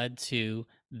that led to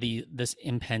this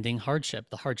impending hardship,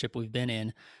 the hardship we've been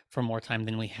in for more time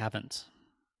than we haven't.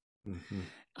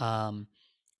 Mm-hmm. Um,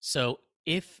 so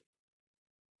if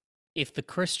the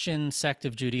Christian sect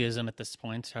of Judaism at this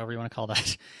point, however you want to call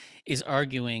that, is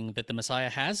arguing that the Messiah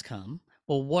has come,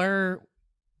 well, what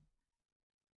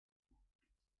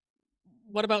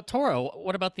about Torah?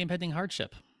 What about the impending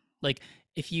hardship? Like,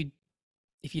 if you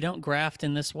don't graft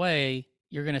in this way,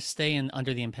 you're going to stay in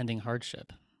under the impending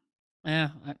hardship.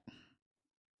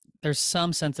 There's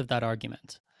some sense of that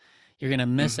argument. You're going to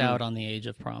miss out on the age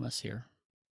of promise here.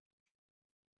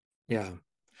 Yeah.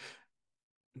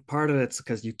 Part of it's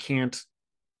because you can't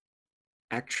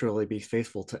actually be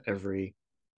faithful to every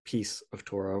piece of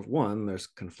Torah. One, there's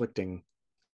conflicting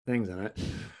things in it.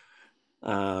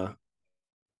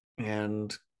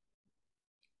 And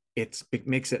it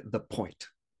makes it the point.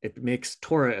 It makes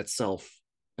Torah itself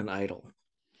an idol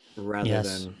rather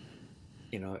than,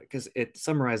 because it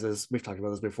summarizes, we've talked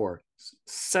about this before,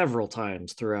 several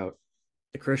times throughout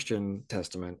the Christian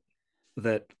Testament,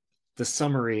 that the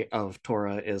summary of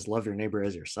Torah is love your neighbor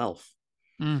as yourself.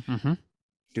 Mm-hmm.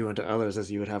 Do unto others as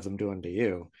you would have them do unto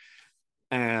you.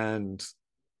 And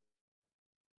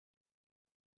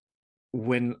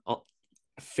when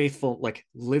faithful, like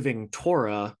living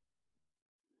Torah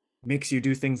makes you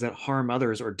do things that harm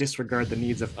others or disregard the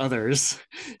needs of others,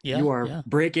 you are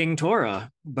breaking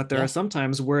Torah. But there are some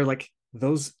times where like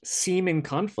those seem in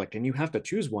conflict and you have to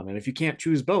choose one. And if you can't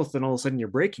choose both, then all of a sudden you're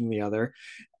breaking the other.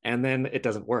 And then it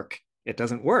doesn't work. It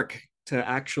doesn't work to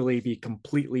actually be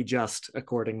completely just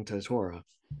according to Torah.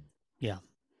 Yeah.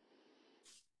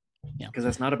 Because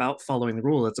it's not about following the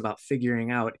rule. It's about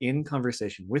figuring out in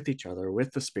conversation with each other,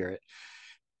 with the Spirit,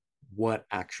 what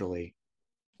actually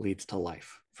leads to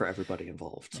life for everybody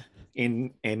involved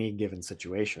in any given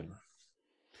situation.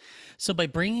 So by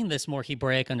bringing this more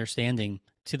Hebraic understanding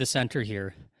to the center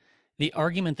here, the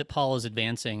argument that Paul is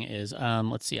advancing is,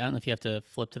 let's see, I don't know if you have to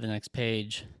flip to the next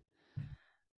page.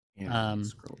 Yeah,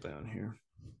 scroll down here.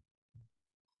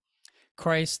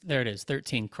 Christ, there it is,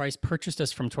 13. Christ purchased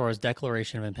us from Torah's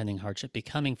declaration of impending hardship,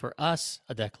 becoming for us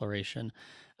a declaration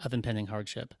of impending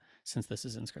hardship. Since this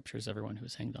is in scriptures, everyone who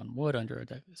is hanged on wood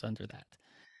is under that.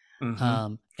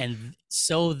 Mm-hmm. And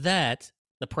so that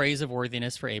the praise of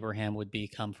worthiness for Abraham would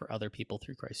become for other people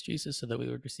through Christ Jesus, so that we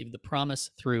would receive the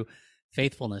promise through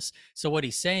faithfulness. So what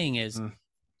he's saying is,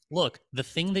 look, the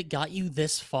thing that got you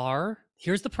this far,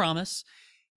 here's the promise.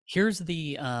 Here's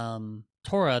the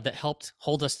Torah that helped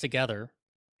hold us together.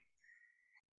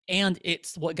 And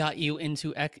it's what got you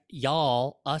into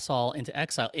us all into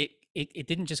exile. It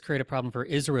didn't just create a problem for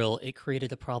Israel, it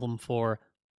created a problem for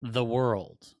the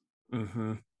world.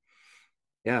 Mm-hmm.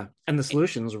 Yeah. And the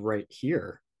solution's right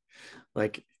here.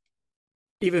 Like,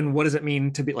 even what does it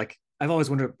mean to be like, I've always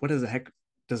wondered, what the heck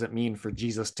does it mean for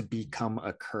Jesus to become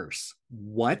a curse?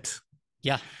 What?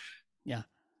 Yeah. Yeah.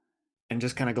 And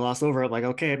just kind of gloss over it, like,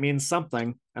 okay, it means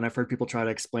something. And I've heard people try to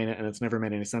explain it, and it's never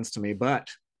made any sense to me. But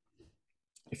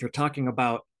if you're talking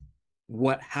about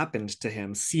what happened to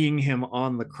him, seeing him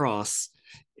on the cross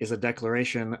is a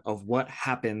declaration of what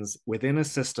happens within a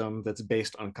system that's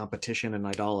based on competition and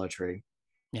idolatry.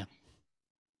 Yeah.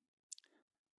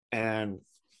 And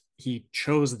he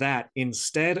chose that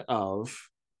instead of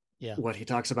what he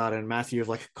talks about in Matthew of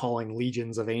like calling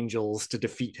legions of angels to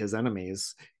defeat his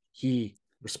enemies. He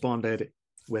responded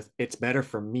with, it's better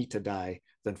for me to die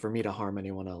than for me to harm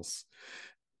anyone else.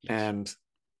 Yes. And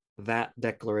that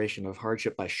declaration of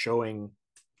hardship, by showing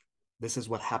this is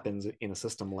what happens in a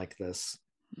system like this,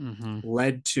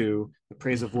 led to the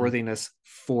praise of worthiness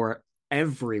for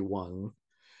everyone,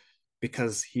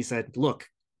 because he said, look,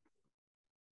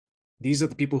 these are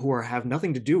the people who have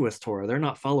nothing to do with Torah. They're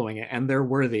not following it, and they're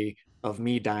worthy of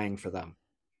me dying for them.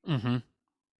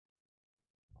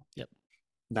 Yep.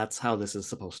 That's how this is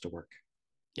supposed to work.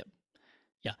 Yep.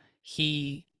 Yeah.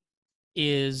 He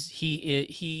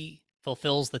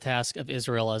fulfills the task of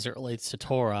Israel as it relates to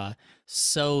Torah,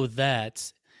 so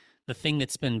that the thing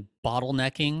that's been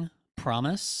bottlenecking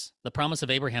the promise of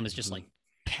Abraham is just like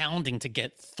pounding to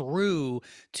get through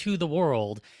to the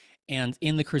world. And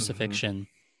in the crucifixion,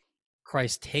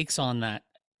 Christ takes on that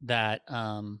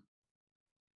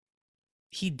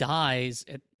he dies,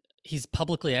 he's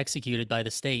publicly executed by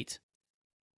the state,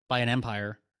 by an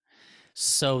empire.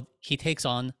 So he takes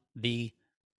on the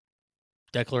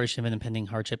declaration of an impending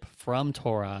hardship from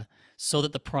Torah so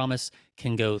that the promise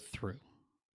can go through.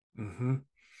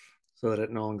 So that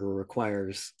it no longer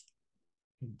requires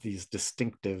these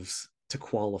distinctives to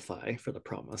qualify for the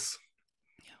promise.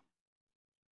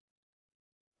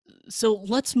 So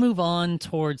let's move on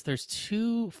towards, there's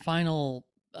two final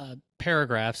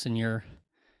paragraphs in your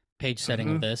page setting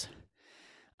of this.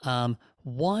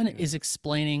 One is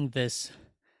explaining this.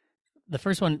 The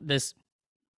first one,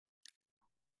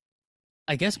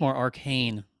 I guess, more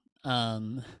arcane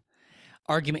um,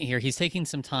 argument here. He's taking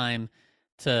some time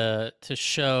to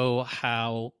show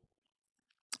how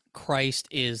Christ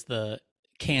is the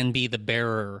can be the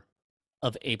bearer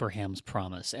of Abraham's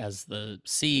promise as the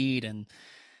seed, and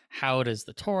how does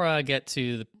the Torah get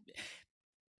to the,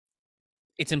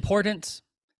 it's important,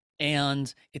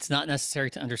 and it's not necessary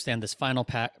to understand this final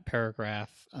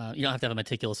paragraph. You don't have to have a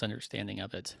meticulous understanding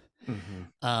of it.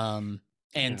 Mm-hmm. Um,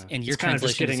 Yeah, and your it's kind of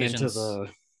just translation getting into decisions.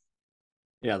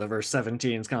 the verse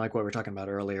 17 is kind of like what we were talking about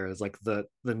earlier, is like the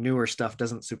newer stuff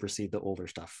doesn't supersede the older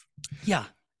stuff. Yeah,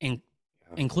 and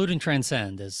Yeah. including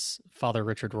transcend, as Father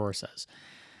Richard Rohr says.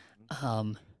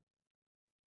 Um,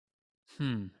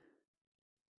 hmm.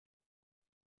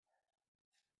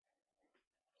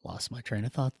 Lost my train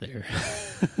of thought there.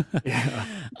 Yeah.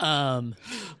 um,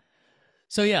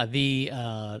 so yeah,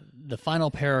 the final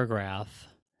paragraph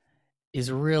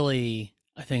is really,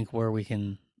 I think, where we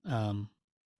can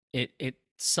it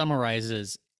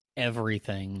summarizes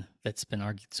everything that's been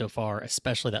argued so far,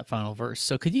 especially that final verse.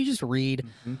 So could you just read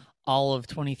Mm-hmm. all of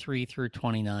 23 through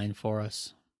 29 for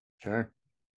us? Sure.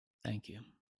 Thank you.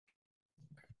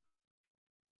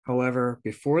 However,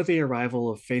 before the arrival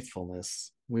of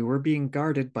faithfulness, we were being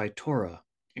guarded by Torah,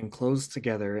 enclosed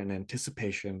together in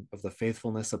anticipation of the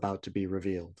faithfulness about to be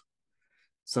revealed.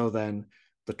 So then,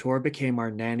 the Torah became our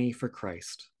nanny for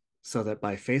Christ, so that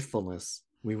by faithfulness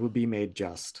we would be made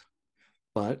just.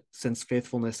 But since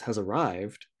faithfulness has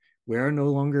arrived, we are no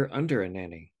longer under a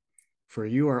nanny, for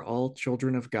you are all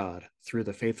children of God through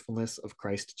the faithfulness of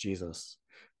Christ Jesus.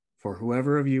 For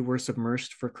whoever of you were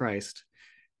submerged for Christ,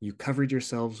 you covered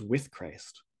yourselves with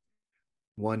Christ.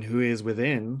 One who is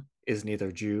within is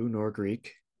neither Jew nor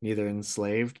Greek, neither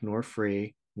enslaved nor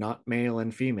free, not male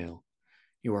and female.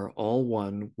 You are all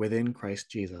one within Christ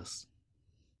Jesus.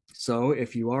 So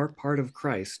if you are part of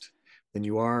Christ, then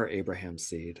you are Abraham's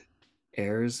seed,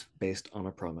 heirs based on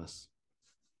a promise.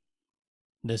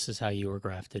 This is how you were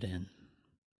grafted in.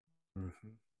 Mm-hmm.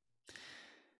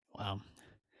 Wow.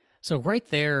 So right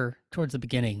there towards the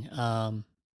beginning,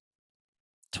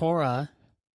 Torah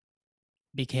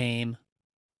became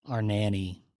our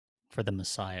nanny for the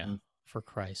Messiah, for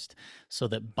Christ, so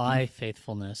that Mm-hmm. by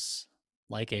faithfulness,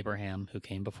 like Abraham who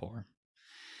came before,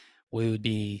 we would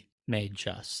be made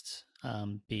just,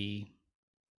 be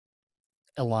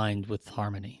aligned with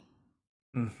harmony.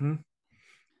 Mm-hmm.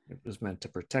 It was meant to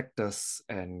protect us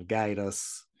and guide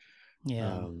us,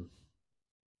 Yeah. um,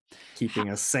 keeping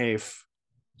us safe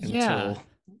Yeah. until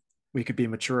we could be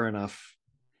mature enough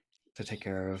to take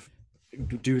care of,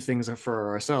 do things for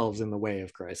ourselves in the way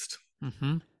of Christ.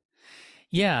 Mm-hmm.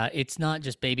 Yeah. It's not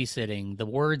just babysitting. The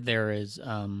word there is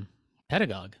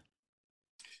pedagogue.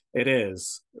 It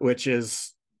is, which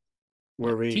is Yeah.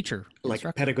 where we Teacher, like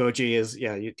instructor. pedagogy is,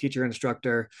 yeah, you teacher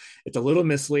instructor. It's a little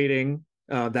misleading.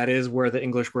 That is where the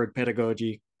English word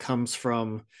pedagogy comes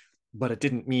from, but it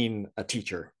didn't mean a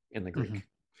teacher in the Mm-hmm. Greek.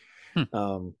 Hmm.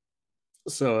 Um,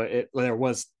 so there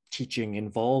was teaching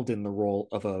involved in the role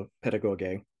of a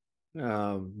pedagogue,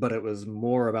 but it was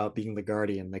more about being the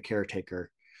guardian, the caretaker,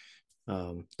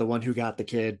 the one who got the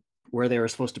kid where they were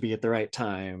supposed to be at the right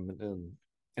time,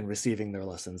 and receiving their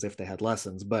lessons if they had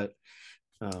lessons. But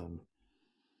um,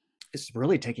 it's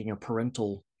really taking a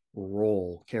parental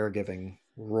role, caregiving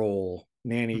role,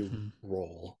 nanny Mm-hmm.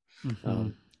 role, Mm-hmm.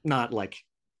 um, not like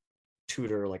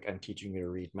tutor, like I'm teaching you to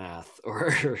read math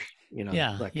or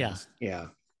Yeah. that kind Yeah. of, yeah,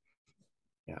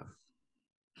 yeah.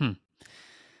 Hmm.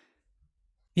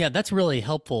 Yeah. That's really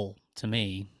helpful to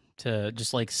me to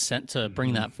just like sent to bring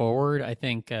Mm-hmm. that forward. I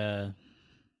think, how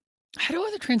do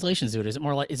other translations do it?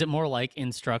 Is it more like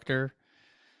instructor?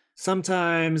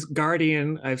 Sometimes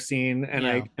guardian I've seen, and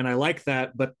Yeah. I like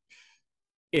that, but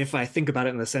if I think about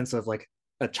it in the sense of like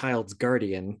a child's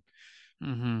guardian,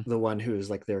 Mm-hmm. the one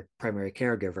who's like their primary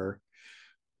caregiver,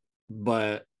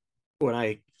 but when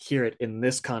I hear it in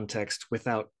this context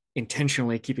without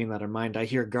intentionally keeping that in mind, I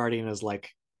hear guardian as like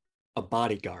a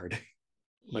bodyguard,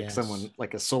 like Yes. someone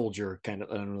like a soldier kind of,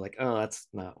 and I'm like, oh, that's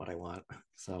not what I want.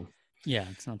 So Yeah.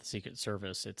 It's not the Secret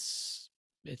Service. It's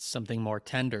something more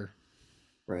tender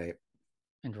right.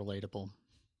 and relatable.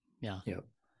 Yeah. Yep.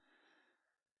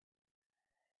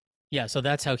 Yeah. So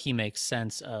that's how he makes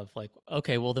sense of like,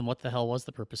 okay, well then what the hell was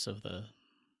the purpose of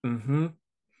Mm-hmm.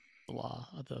 the law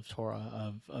of the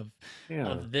Torah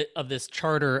Yeah. of this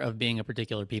charter of being a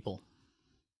particular people?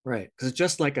 Right. Because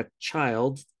just like a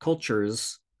child,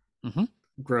 cultures Mm-hmm.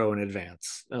 grow in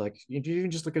advance. Like if you even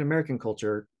just look at American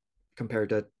culture compared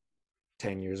to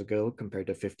 10 years ago, compared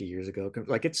to 50 years ago,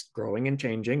 like it's growing and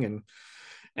changing, and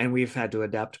and we've had to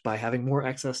adapt by having more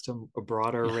access to a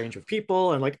broader Yeah. range of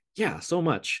people, and like, yeah, so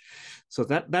much. So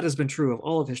that has been true of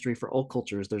all of history. For all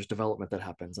cultures, there's development that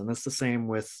happens, and that's the same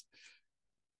with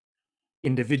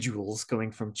individuals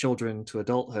going from children to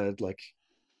adulthood. Like,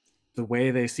 the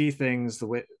way they see things, the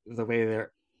way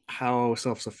they're, how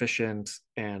self-sufficient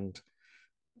and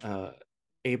uh,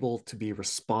 able to be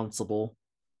responsible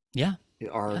Yeah. Yeah.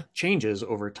 are changes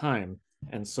over time.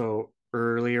 And so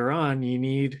earlier on, you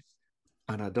need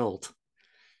an adult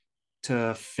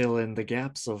to fill in the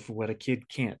gaps of what a kid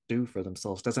can't do for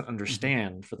themselves, doesn't Hmm.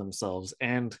 understand for themselves,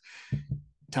 and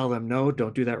tell them, no,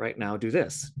 don't do that right now, do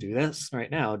this right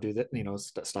now, do that,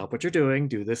 stop what you're doing,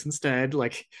 do this instead.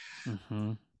 Like,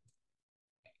 Hmm.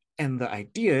 and the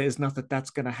idea is not that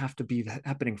that's going to have to be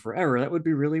happening forever. That would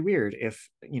be really weird if,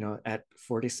 at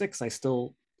 46 I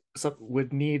still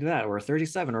would need that, or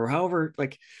 37, or however.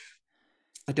 Like,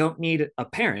 I don't need a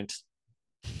parent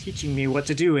teaching me what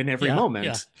to do in every Yeah. Yeah.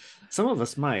 moment. Some of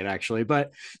us might actually,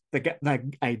 but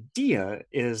the idea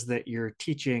is that you're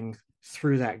teaching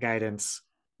through that guidance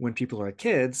when people are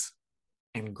kids,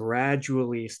 and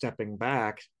gradually stepping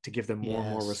back to give them more and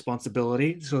more Yes.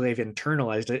 responsibility. So they've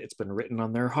internalized it, it's been written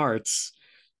on their hearts,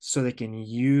 so they can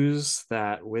use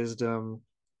that wisdom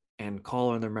and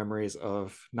call on their memories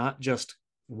of not just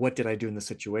what did I do in the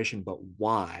situation, but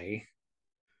why,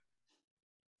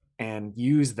 and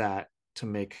use that to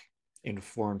make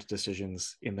informed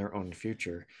decisions in their own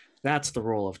future. That's the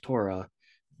role of Torah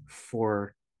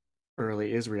for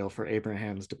early Israel, for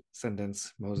Abraham's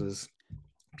descendants, Moses,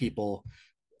 people.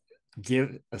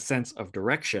 Give a sense of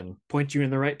direction, point you in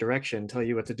the right direction, tell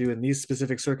you what to do in these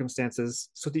specific circumstances,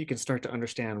 so that you can start to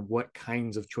understand what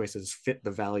kinds of choices fit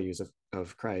the values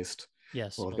of Christ,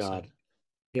 Yes. or of Well said.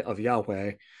 God, of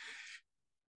Yahweh.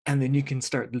 And then you can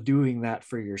start doing that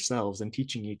for yourselves and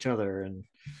teaching each other. And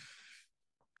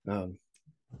um,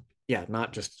 yeah,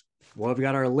 not just, well, we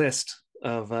got our list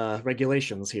of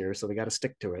regulations here, so we got to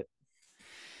stick to it.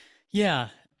 Yeah.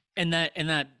 And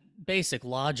that basic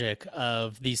logic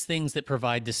of these things that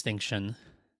provide distinction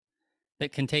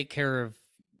that can take care of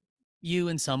you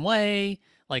in some way,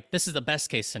 like this is the best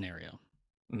case scenario.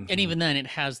 And Mm-hmm. even then it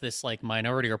has this like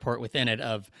minority report within it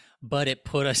of, but it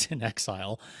put us in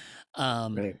exile.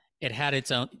 Right. It had its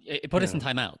own, it put us in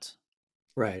Yeah. timeout.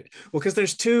 Right. Well, because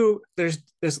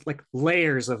there's like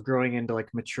layers of growing into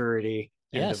like maturity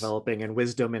and Yes. developing, and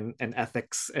wisdom, and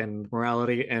ethics and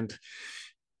morality, and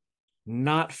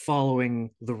not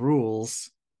following the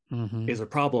rules Hmm. is a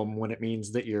problem when it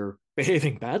means that you're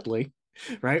behaving badly,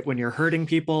 right? When you're hurting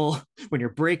people, when you're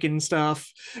breaking stuff,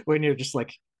 when you're just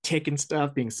like taking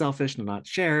stuff, being selfish and not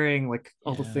sharing, like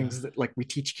all the Yeah. things that like we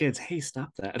teach kids, hey,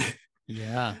 stop that.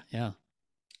 Yeah. Yeah.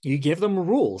 You give them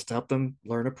rules to help them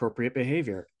learn appropriate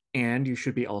behavior. And you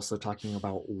should be also talking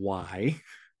about why,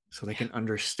 so they Yeah. can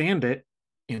understand it,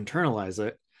 internalize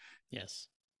it, Yes.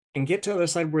 and get to the other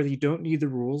side where you don't need the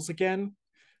rules again,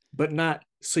 but not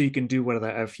so you can do whatever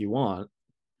the F you want.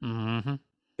 Hmm.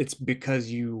 It's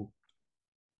because you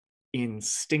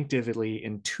instinctively,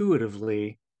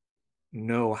 intuitively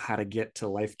know how to get to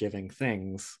life giving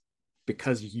things,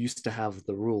 because you used to have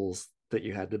the rules that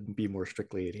you had to be more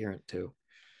strictly adherent to.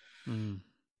 Mm.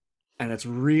 And it's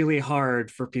really hard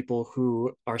for people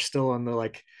who are still on the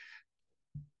like,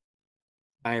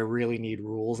 I really need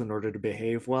rules in order to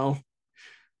behave well.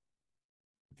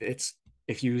 It's,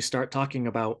 if you start talking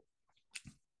about,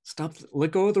 stop,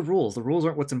 let go of the rules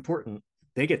aren't what's important,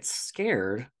 they get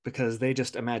scared because they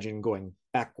just imagine going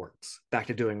backwards, back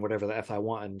to doing whatever the F I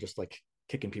want, and just like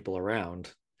kicking people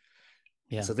around.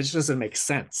 Yeah. So this doesn't make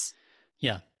sense.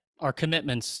 Yeah. Our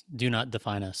commitments do not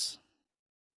define us.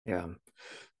 Yeah.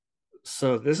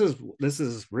 So this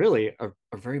is really a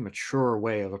very mature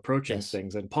way of approaching Yes.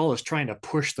 things. And Paul is trying to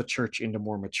push the church into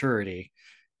more maturity.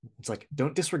 It's like,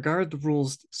 don't disregard the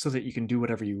rules so that you can do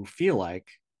whatever you feel like,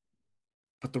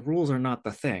 but the rules are not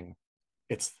the thing.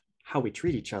 It's how we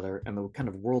treat each other and the kind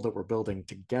of world that we're building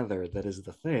together that is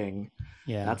the thing.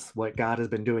 Yeah. That's what God has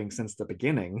been doing since the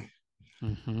beginning.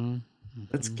 Hmm.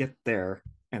 Let's Hmm. get there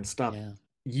and stop Yeah.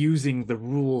 using the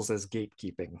rules as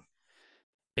gatekeeping.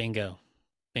 Bingo.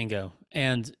 Bingo.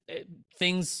 And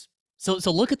things. So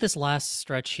look at this last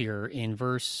stretch here in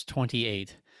verse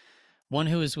 28. One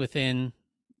who is within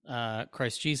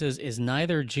Christ Jesus is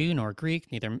neither Jew nor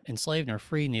Greek, neither enslaved nor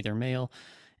free, neither male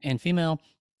and female.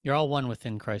 You're all one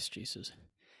within Christ Jesus.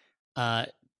 Uh,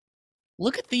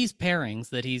 Look at these pairings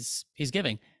that he's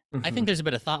giving. I Mm-hmm. think there's a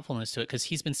bit of thoughtfulness to it because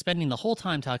he's been spending the whole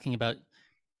time talking about.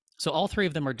 So all three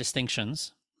of them are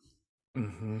distinctions.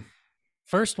 Mm-hmm.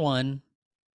 First one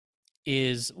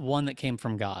is one that came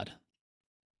from God.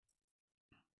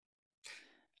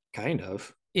 Kind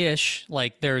of. ish.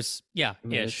 Like there's yeah, I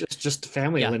mean, ish. it's just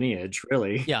family Yeah, lineage,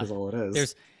 really, yeah. is all it is.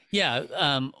 There's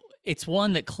yeah. It's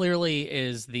one that clearly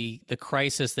is the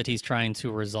crisis that he's trying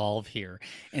to resolve here,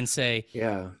 and say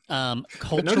Yeah. But notice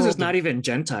cultural. it's not even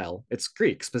Gentile, it's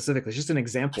Greek specifically. It's just an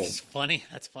example. That's funny.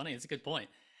 That's funny. It's a good point.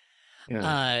 Yeah.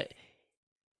 Uh,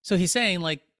 so he's saying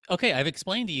like, okay, I've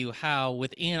explained to you how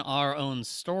within our own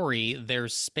story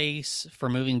there's space for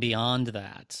moving beyond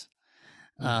that,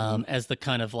 Mm-hmm. as the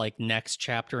kind of like next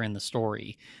chapter in the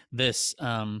story. This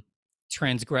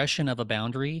transgression of a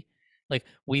boundary, like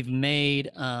we've made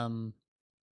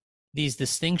these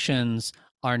distinctions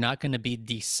are not going to be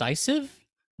decisive,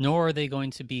 nor are they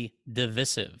going to be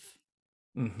divisive.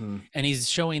 Mm-hmm. And he's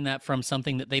showing that from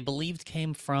something that they believed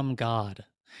came from God.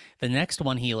 The next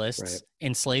one he Right. lists,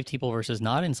 enslaved people versus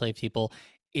not enslaved people,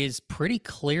 is pretty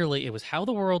clearly it was how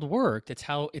the world worked.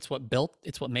 It's what built,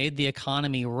 it's what made the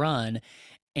economy run,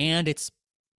 and it's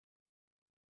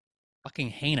fucking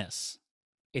heinous.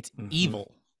 It's Mm-hmm.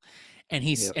 evil. And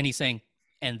he's Yep. and he's saying,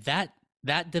 and that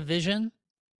division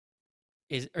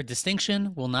is or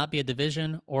distinction will not be a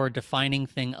division or a defining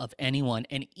thing of anyone.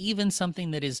 And even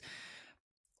something that is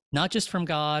not just from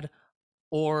God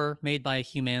or made by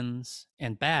humans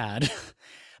and bad,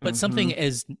 but Mm-hmm. something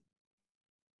as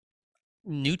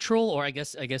neutral, or I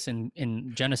guess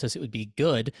in Genesis it would be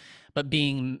good, but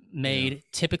being Yeah. made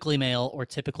typically male or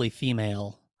typically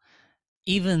female,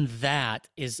 even that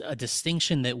is a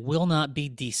distinction that will not be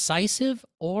decisive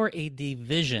or a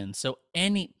division. So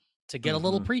any to get a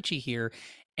little Mm-hmm. preachy here,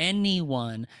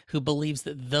 anyone who believes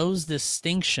that those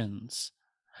distinctions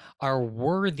are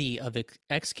worthy of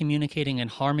excommunicating and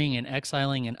harming and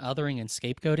exiling and othering and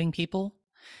scapegoating people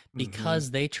Mm-hmm. because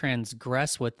they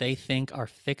transgress what they think are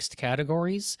fixed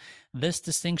categories, this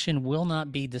distinction will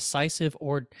not be decisive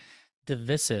or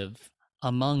divisive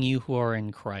among you who are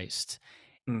in Christ.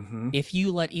 Mm-hmm. If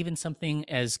you let even something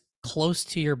as close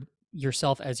to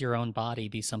yourself as your own body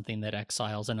be something that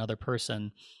exiles another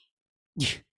person,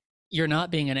 you're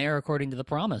not being an heir according to the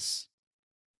promise.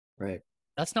 Right.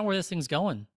 That's not where this thing's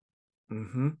going.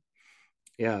 Mm-hmm.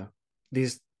 Yeah.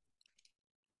 These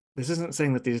this isn't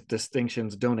saying that these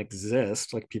distinctions don't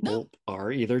exist. Like No. people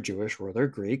are either Jewish or they're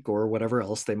Greek or whatever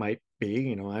else they might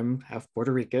be. I'm half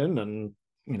Puerto Rican and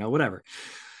whatever.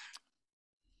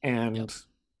 Yep. And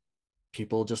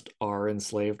people just are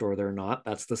enslaved or they're not.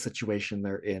 That's the situation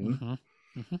they're in.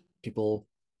 Mm-hmm. Mm-hmm. People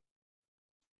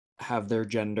have their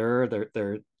gender,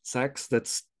 their sex,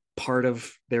 that's part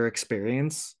of their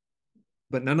experience,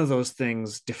 but none of those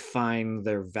things define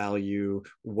their value,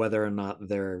 whether or not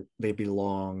they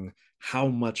belong, how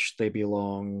much they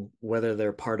belong, whether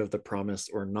they're part of the promise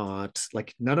or not.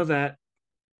 Like none of that.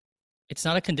 It's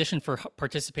not a condition for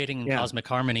participating in Yeah, cosmic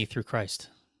harmony through Christ.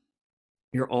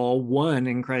 you're all one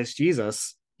in Christ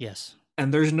Jesus, Yes.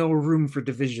 and there's no room for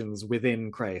divisions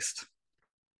within Christ.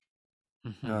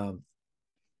 Mm-hmm. um,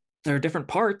 there are different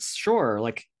parts, sure,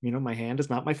 like my hand is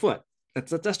not my foot.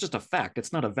 That's just a fact.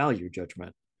 It's not a value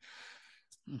judgment.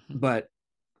 Mm-hmm. But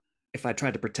if I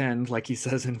tried to pretend, like he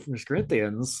says in First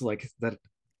Corinthians, like that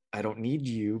I don't need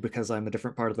you because I'm a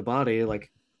different part of the body, like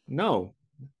no,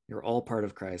 you're all part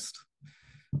of Christ.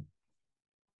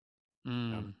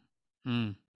 Mm.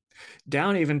 Mm.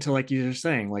 Down even to, like you were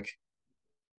saying, like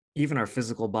even our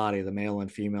physical body, the male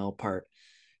and female part.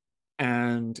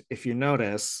 And if you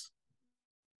notice,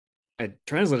 I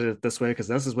translated it this way because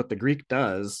this is what the Greek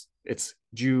does. It's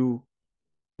Jew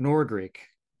nor Greek,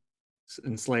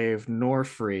 enslaved nor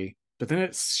free, but then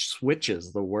it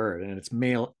switches the word and it's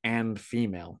male and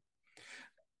female.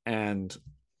 And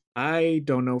I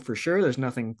don't know for sure. There's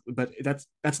nothing, but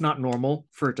that's not normal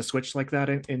for it to switch like that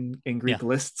in Yeah. Greek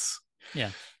lists.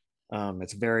 Yeah.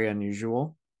 It's very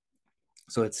unusual.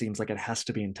 So it seems like it has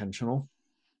to be intentional.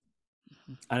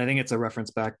 Mm-hmm. And I think it's a reference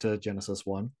back to Genesis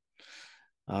 1.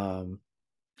 Um,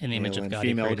 In the image Male of and God, he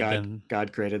female, created God them.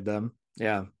 God created them.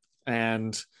 Yeah.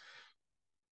 And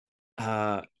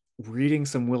uh reading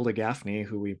some Wilda Gaffney,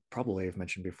 who we probably have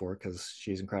mentioned before because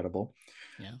she's incredible.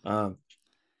 Yeah. Um,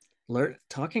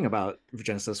 talking about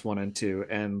Genesis 1 and 2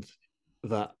 and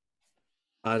the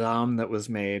Adam that was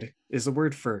made is a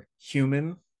word for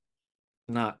human,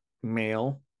 not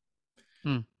male.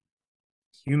 Mm.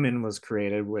 Human was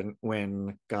created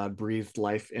when God breathed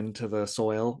life into the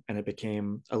soil and it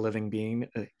became a living being.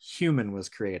 A human was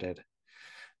created.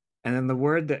 And then the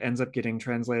word that ends up getting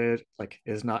translated like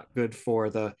is not good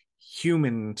for the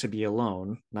human to be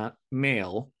alone, not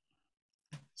male.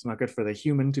 It's not good for the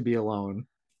human to be alone.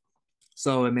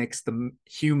 So it makes the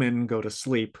human go to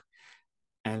sleep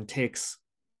and takes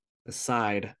the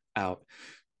side out.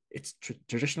 It's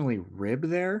traditionally rib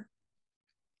there.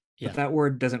 but Yeah. that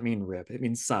word doesn't mean rib. It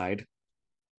means side.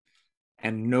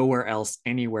 And nowhere else,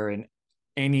 anywhere in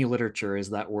any literature, is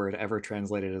that word ever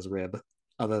translated as rib,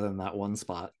 other than that one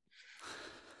spot.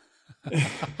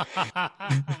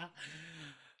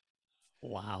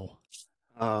 Wow.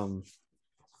 um,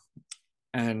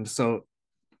 and so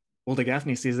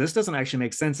Gaffney sees this doesn't actually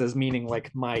make sense as meaning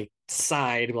like my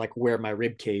side, like where my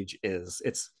rib cage is.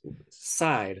 It's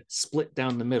side split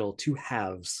down the middle, two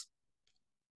halves.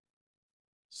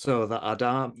 So the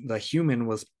Adam, the human,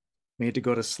 was made to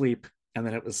go to sleep, and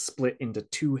then it was split into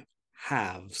two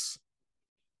halves,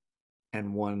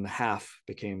 and one half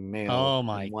became male, Oh and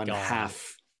my one God.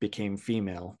 half became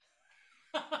female.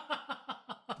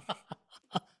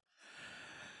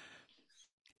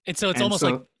 And so it's And almost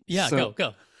like, so, yeah,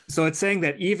 go. so it's saying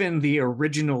that even the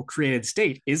original created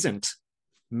state isn't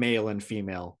male and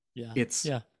female. Yeah. It's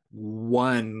Yeah.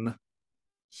 one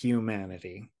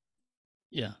humanity,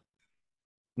 Yeah.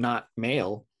 not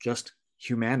male, just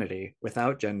humanity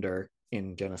without gender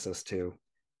in Genesis 2,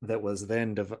 that was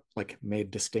then like made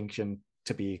distinction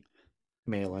to be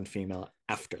male and female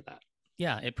after that.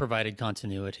 Yeah. It provided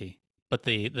continuity. But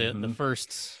the Mm-hmm.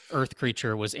 first Earth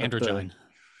creature was But the androgyne.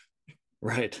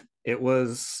 right, it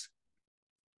was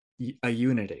a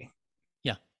unity,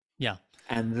 Yeah. Yeah.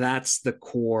 and that's the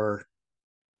core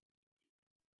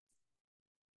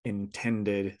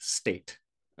intended state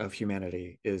of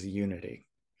humanity, is unity.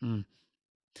 Mm.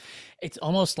 It's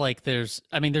almost like there's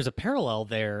a parallel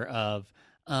there of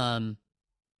um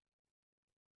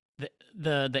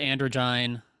the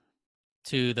androgyne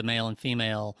to the male and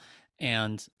female,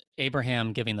 and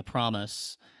Abraham giving the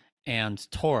promise, and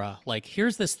Torah. Like,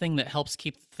 here's this thing that helps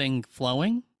keep the thing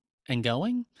flowing and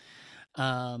going.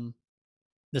 Um,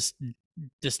 this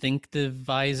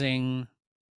distinctivizing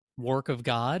work of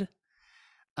God.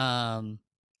 Um,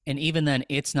 and even then,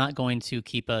 it's not going to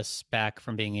keep us back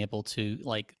from being able to,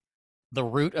 like, the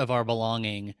root of our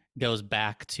belonging goes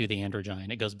back to the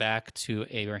androgyne. It goes back to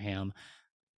Abraham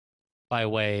by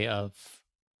way of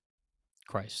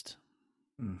Christ.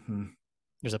 Mm-hmm.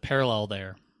 There's a parallel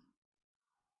there.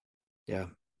 Yeah.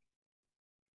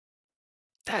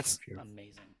 That's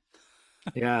amazing.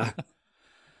 Yeah.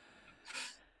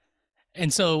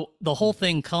 And so the whole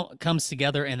thing comes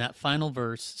together in that final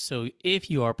verse. So if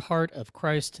you are part of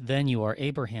Christ, then you are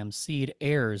Abraham's seed,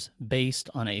 heirs based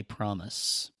on a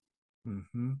promise.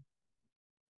 Mm-hmm.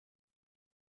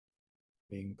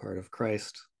 Being part of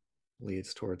Christ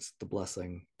leads towards the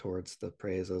blessing, towards the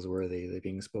praise as worthy, the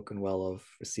being spoken well of,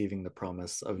 receiving the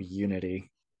promise of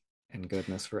unity and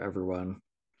goodness for everyone.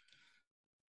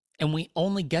 And we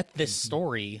only get this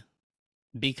story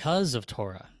because of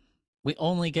Torah. We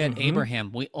only get Mm-hmm.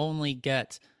 Abraham. We only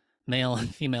get male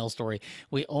and female story.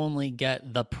 We only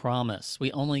get the promise.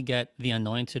 We only get the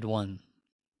anointed one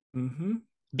Mm-hmm. Well,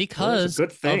 because a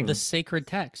good of the thing. sacred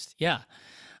text. Yeah.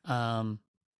 And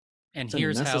It's a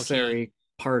here's how necessary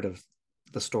part of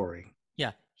the story.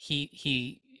 yeah,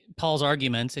 Paul's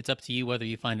arguments, it's up to you whether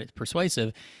you find it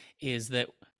persuasive, is that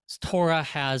Torah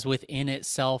has within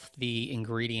itself the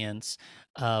ingredients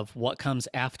of what comes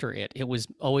after it. It was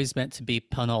always meant to be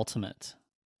penultimate,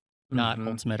 not Mm-hmm.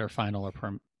 ultimate or final or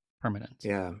permanent.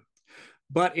 Yeah.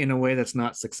 But in a way that's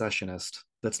not successionist.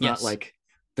 That's not Yes. like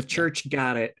the Yeah. church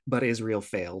got it, but Israel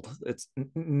failed. It's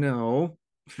no.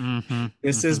 Mm-hmm.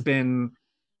 This has Mm-hmm. been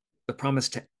the promise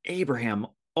to Abraham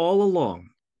all along,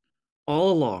 all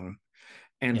along.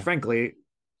 And Yeah. frankly,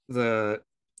 the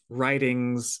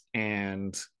writings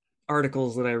and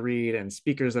articles that I read and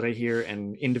speakers that I hear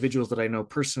and individuals that I know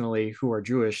personally who are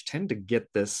Jewish tend to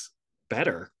get this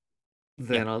better Yeah.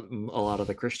 than a lot of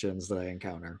the Christians that I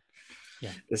encounter.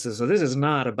 Yeah. This is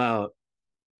not about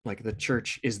like the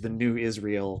church is the new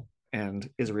Israel and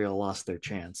Israel lost their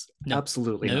chance. No.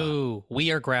 Absolutely not. No. We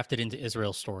are grafted into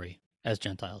Israel's story as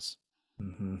Gentiles.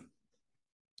 Mm-hmm.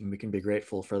 And we can be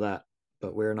grateful for that,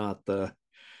 but we're not the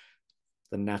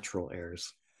natural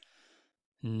heirs.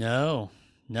 No.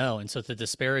 No. And so to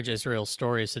disparage Israel's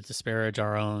story is to disparage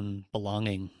our own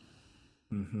belonging,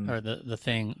 Mm-hmm. or the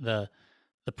thing, the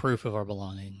proof of our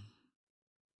belonging.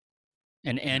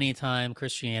 And anytime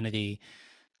Christianity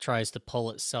tries to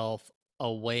pull itself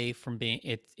away from being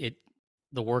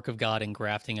the work of God and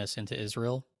grafting us into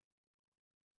Israel,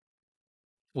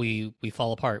 we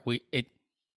fall apart. We it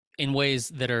in ways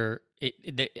that are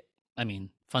I mean,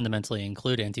 fundamentally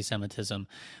include anti-Semitism,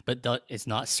 but it's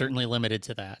not certainly limited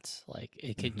to that. Like,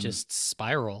 it could Mm-hmm. just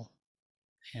spiral.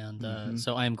 And Mm-hmm.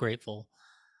 so I am grateful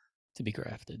to be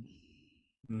grafted.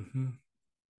 Mm-hmm.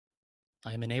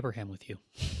 I am in Abraham with you.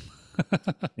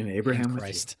 In In Abraham with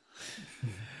Christ. you.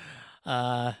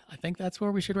 I think that's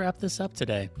where we should wrap this up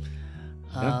today.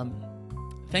 Yeah. Um,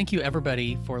 thank you,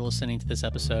 everybody, for listening to this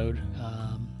episode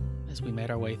as we made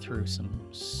our way through some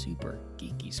super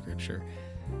geeky scripture.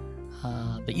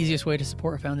 The easiest way to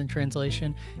support Found in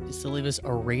Translation is to leave us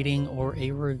a rating or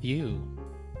a review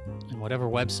in whatever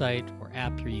website or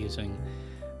app you're using.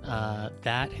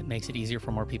 That makes it easier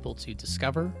for more people to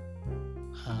discover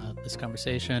this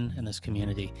conversation and this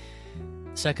community.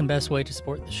 The second best way to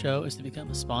support the show is to become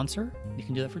a sponsor. You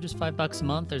can do that for just $5 a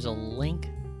month. There's a link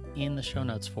in the show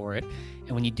notes for it.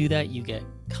 And when you do that, you get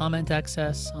comment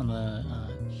access on the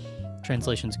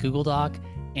Translations Google Doc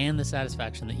and the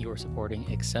satisfaction that you are supporting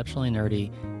exceptionally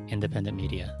nerdy, independent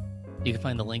media. You can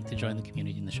find the link to join the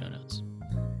community in the show notes.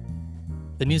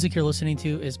 The music you're listening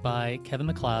to is by Kevin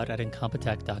MacLeod at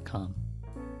Incompetech.com.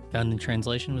 Found in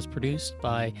Translation was produced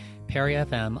by Perry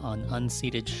FM on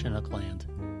unceded Chinook land.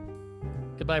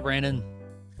 Goodbye, Brandon.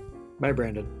 Bye,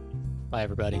 Brandon. Bye,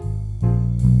 everybody.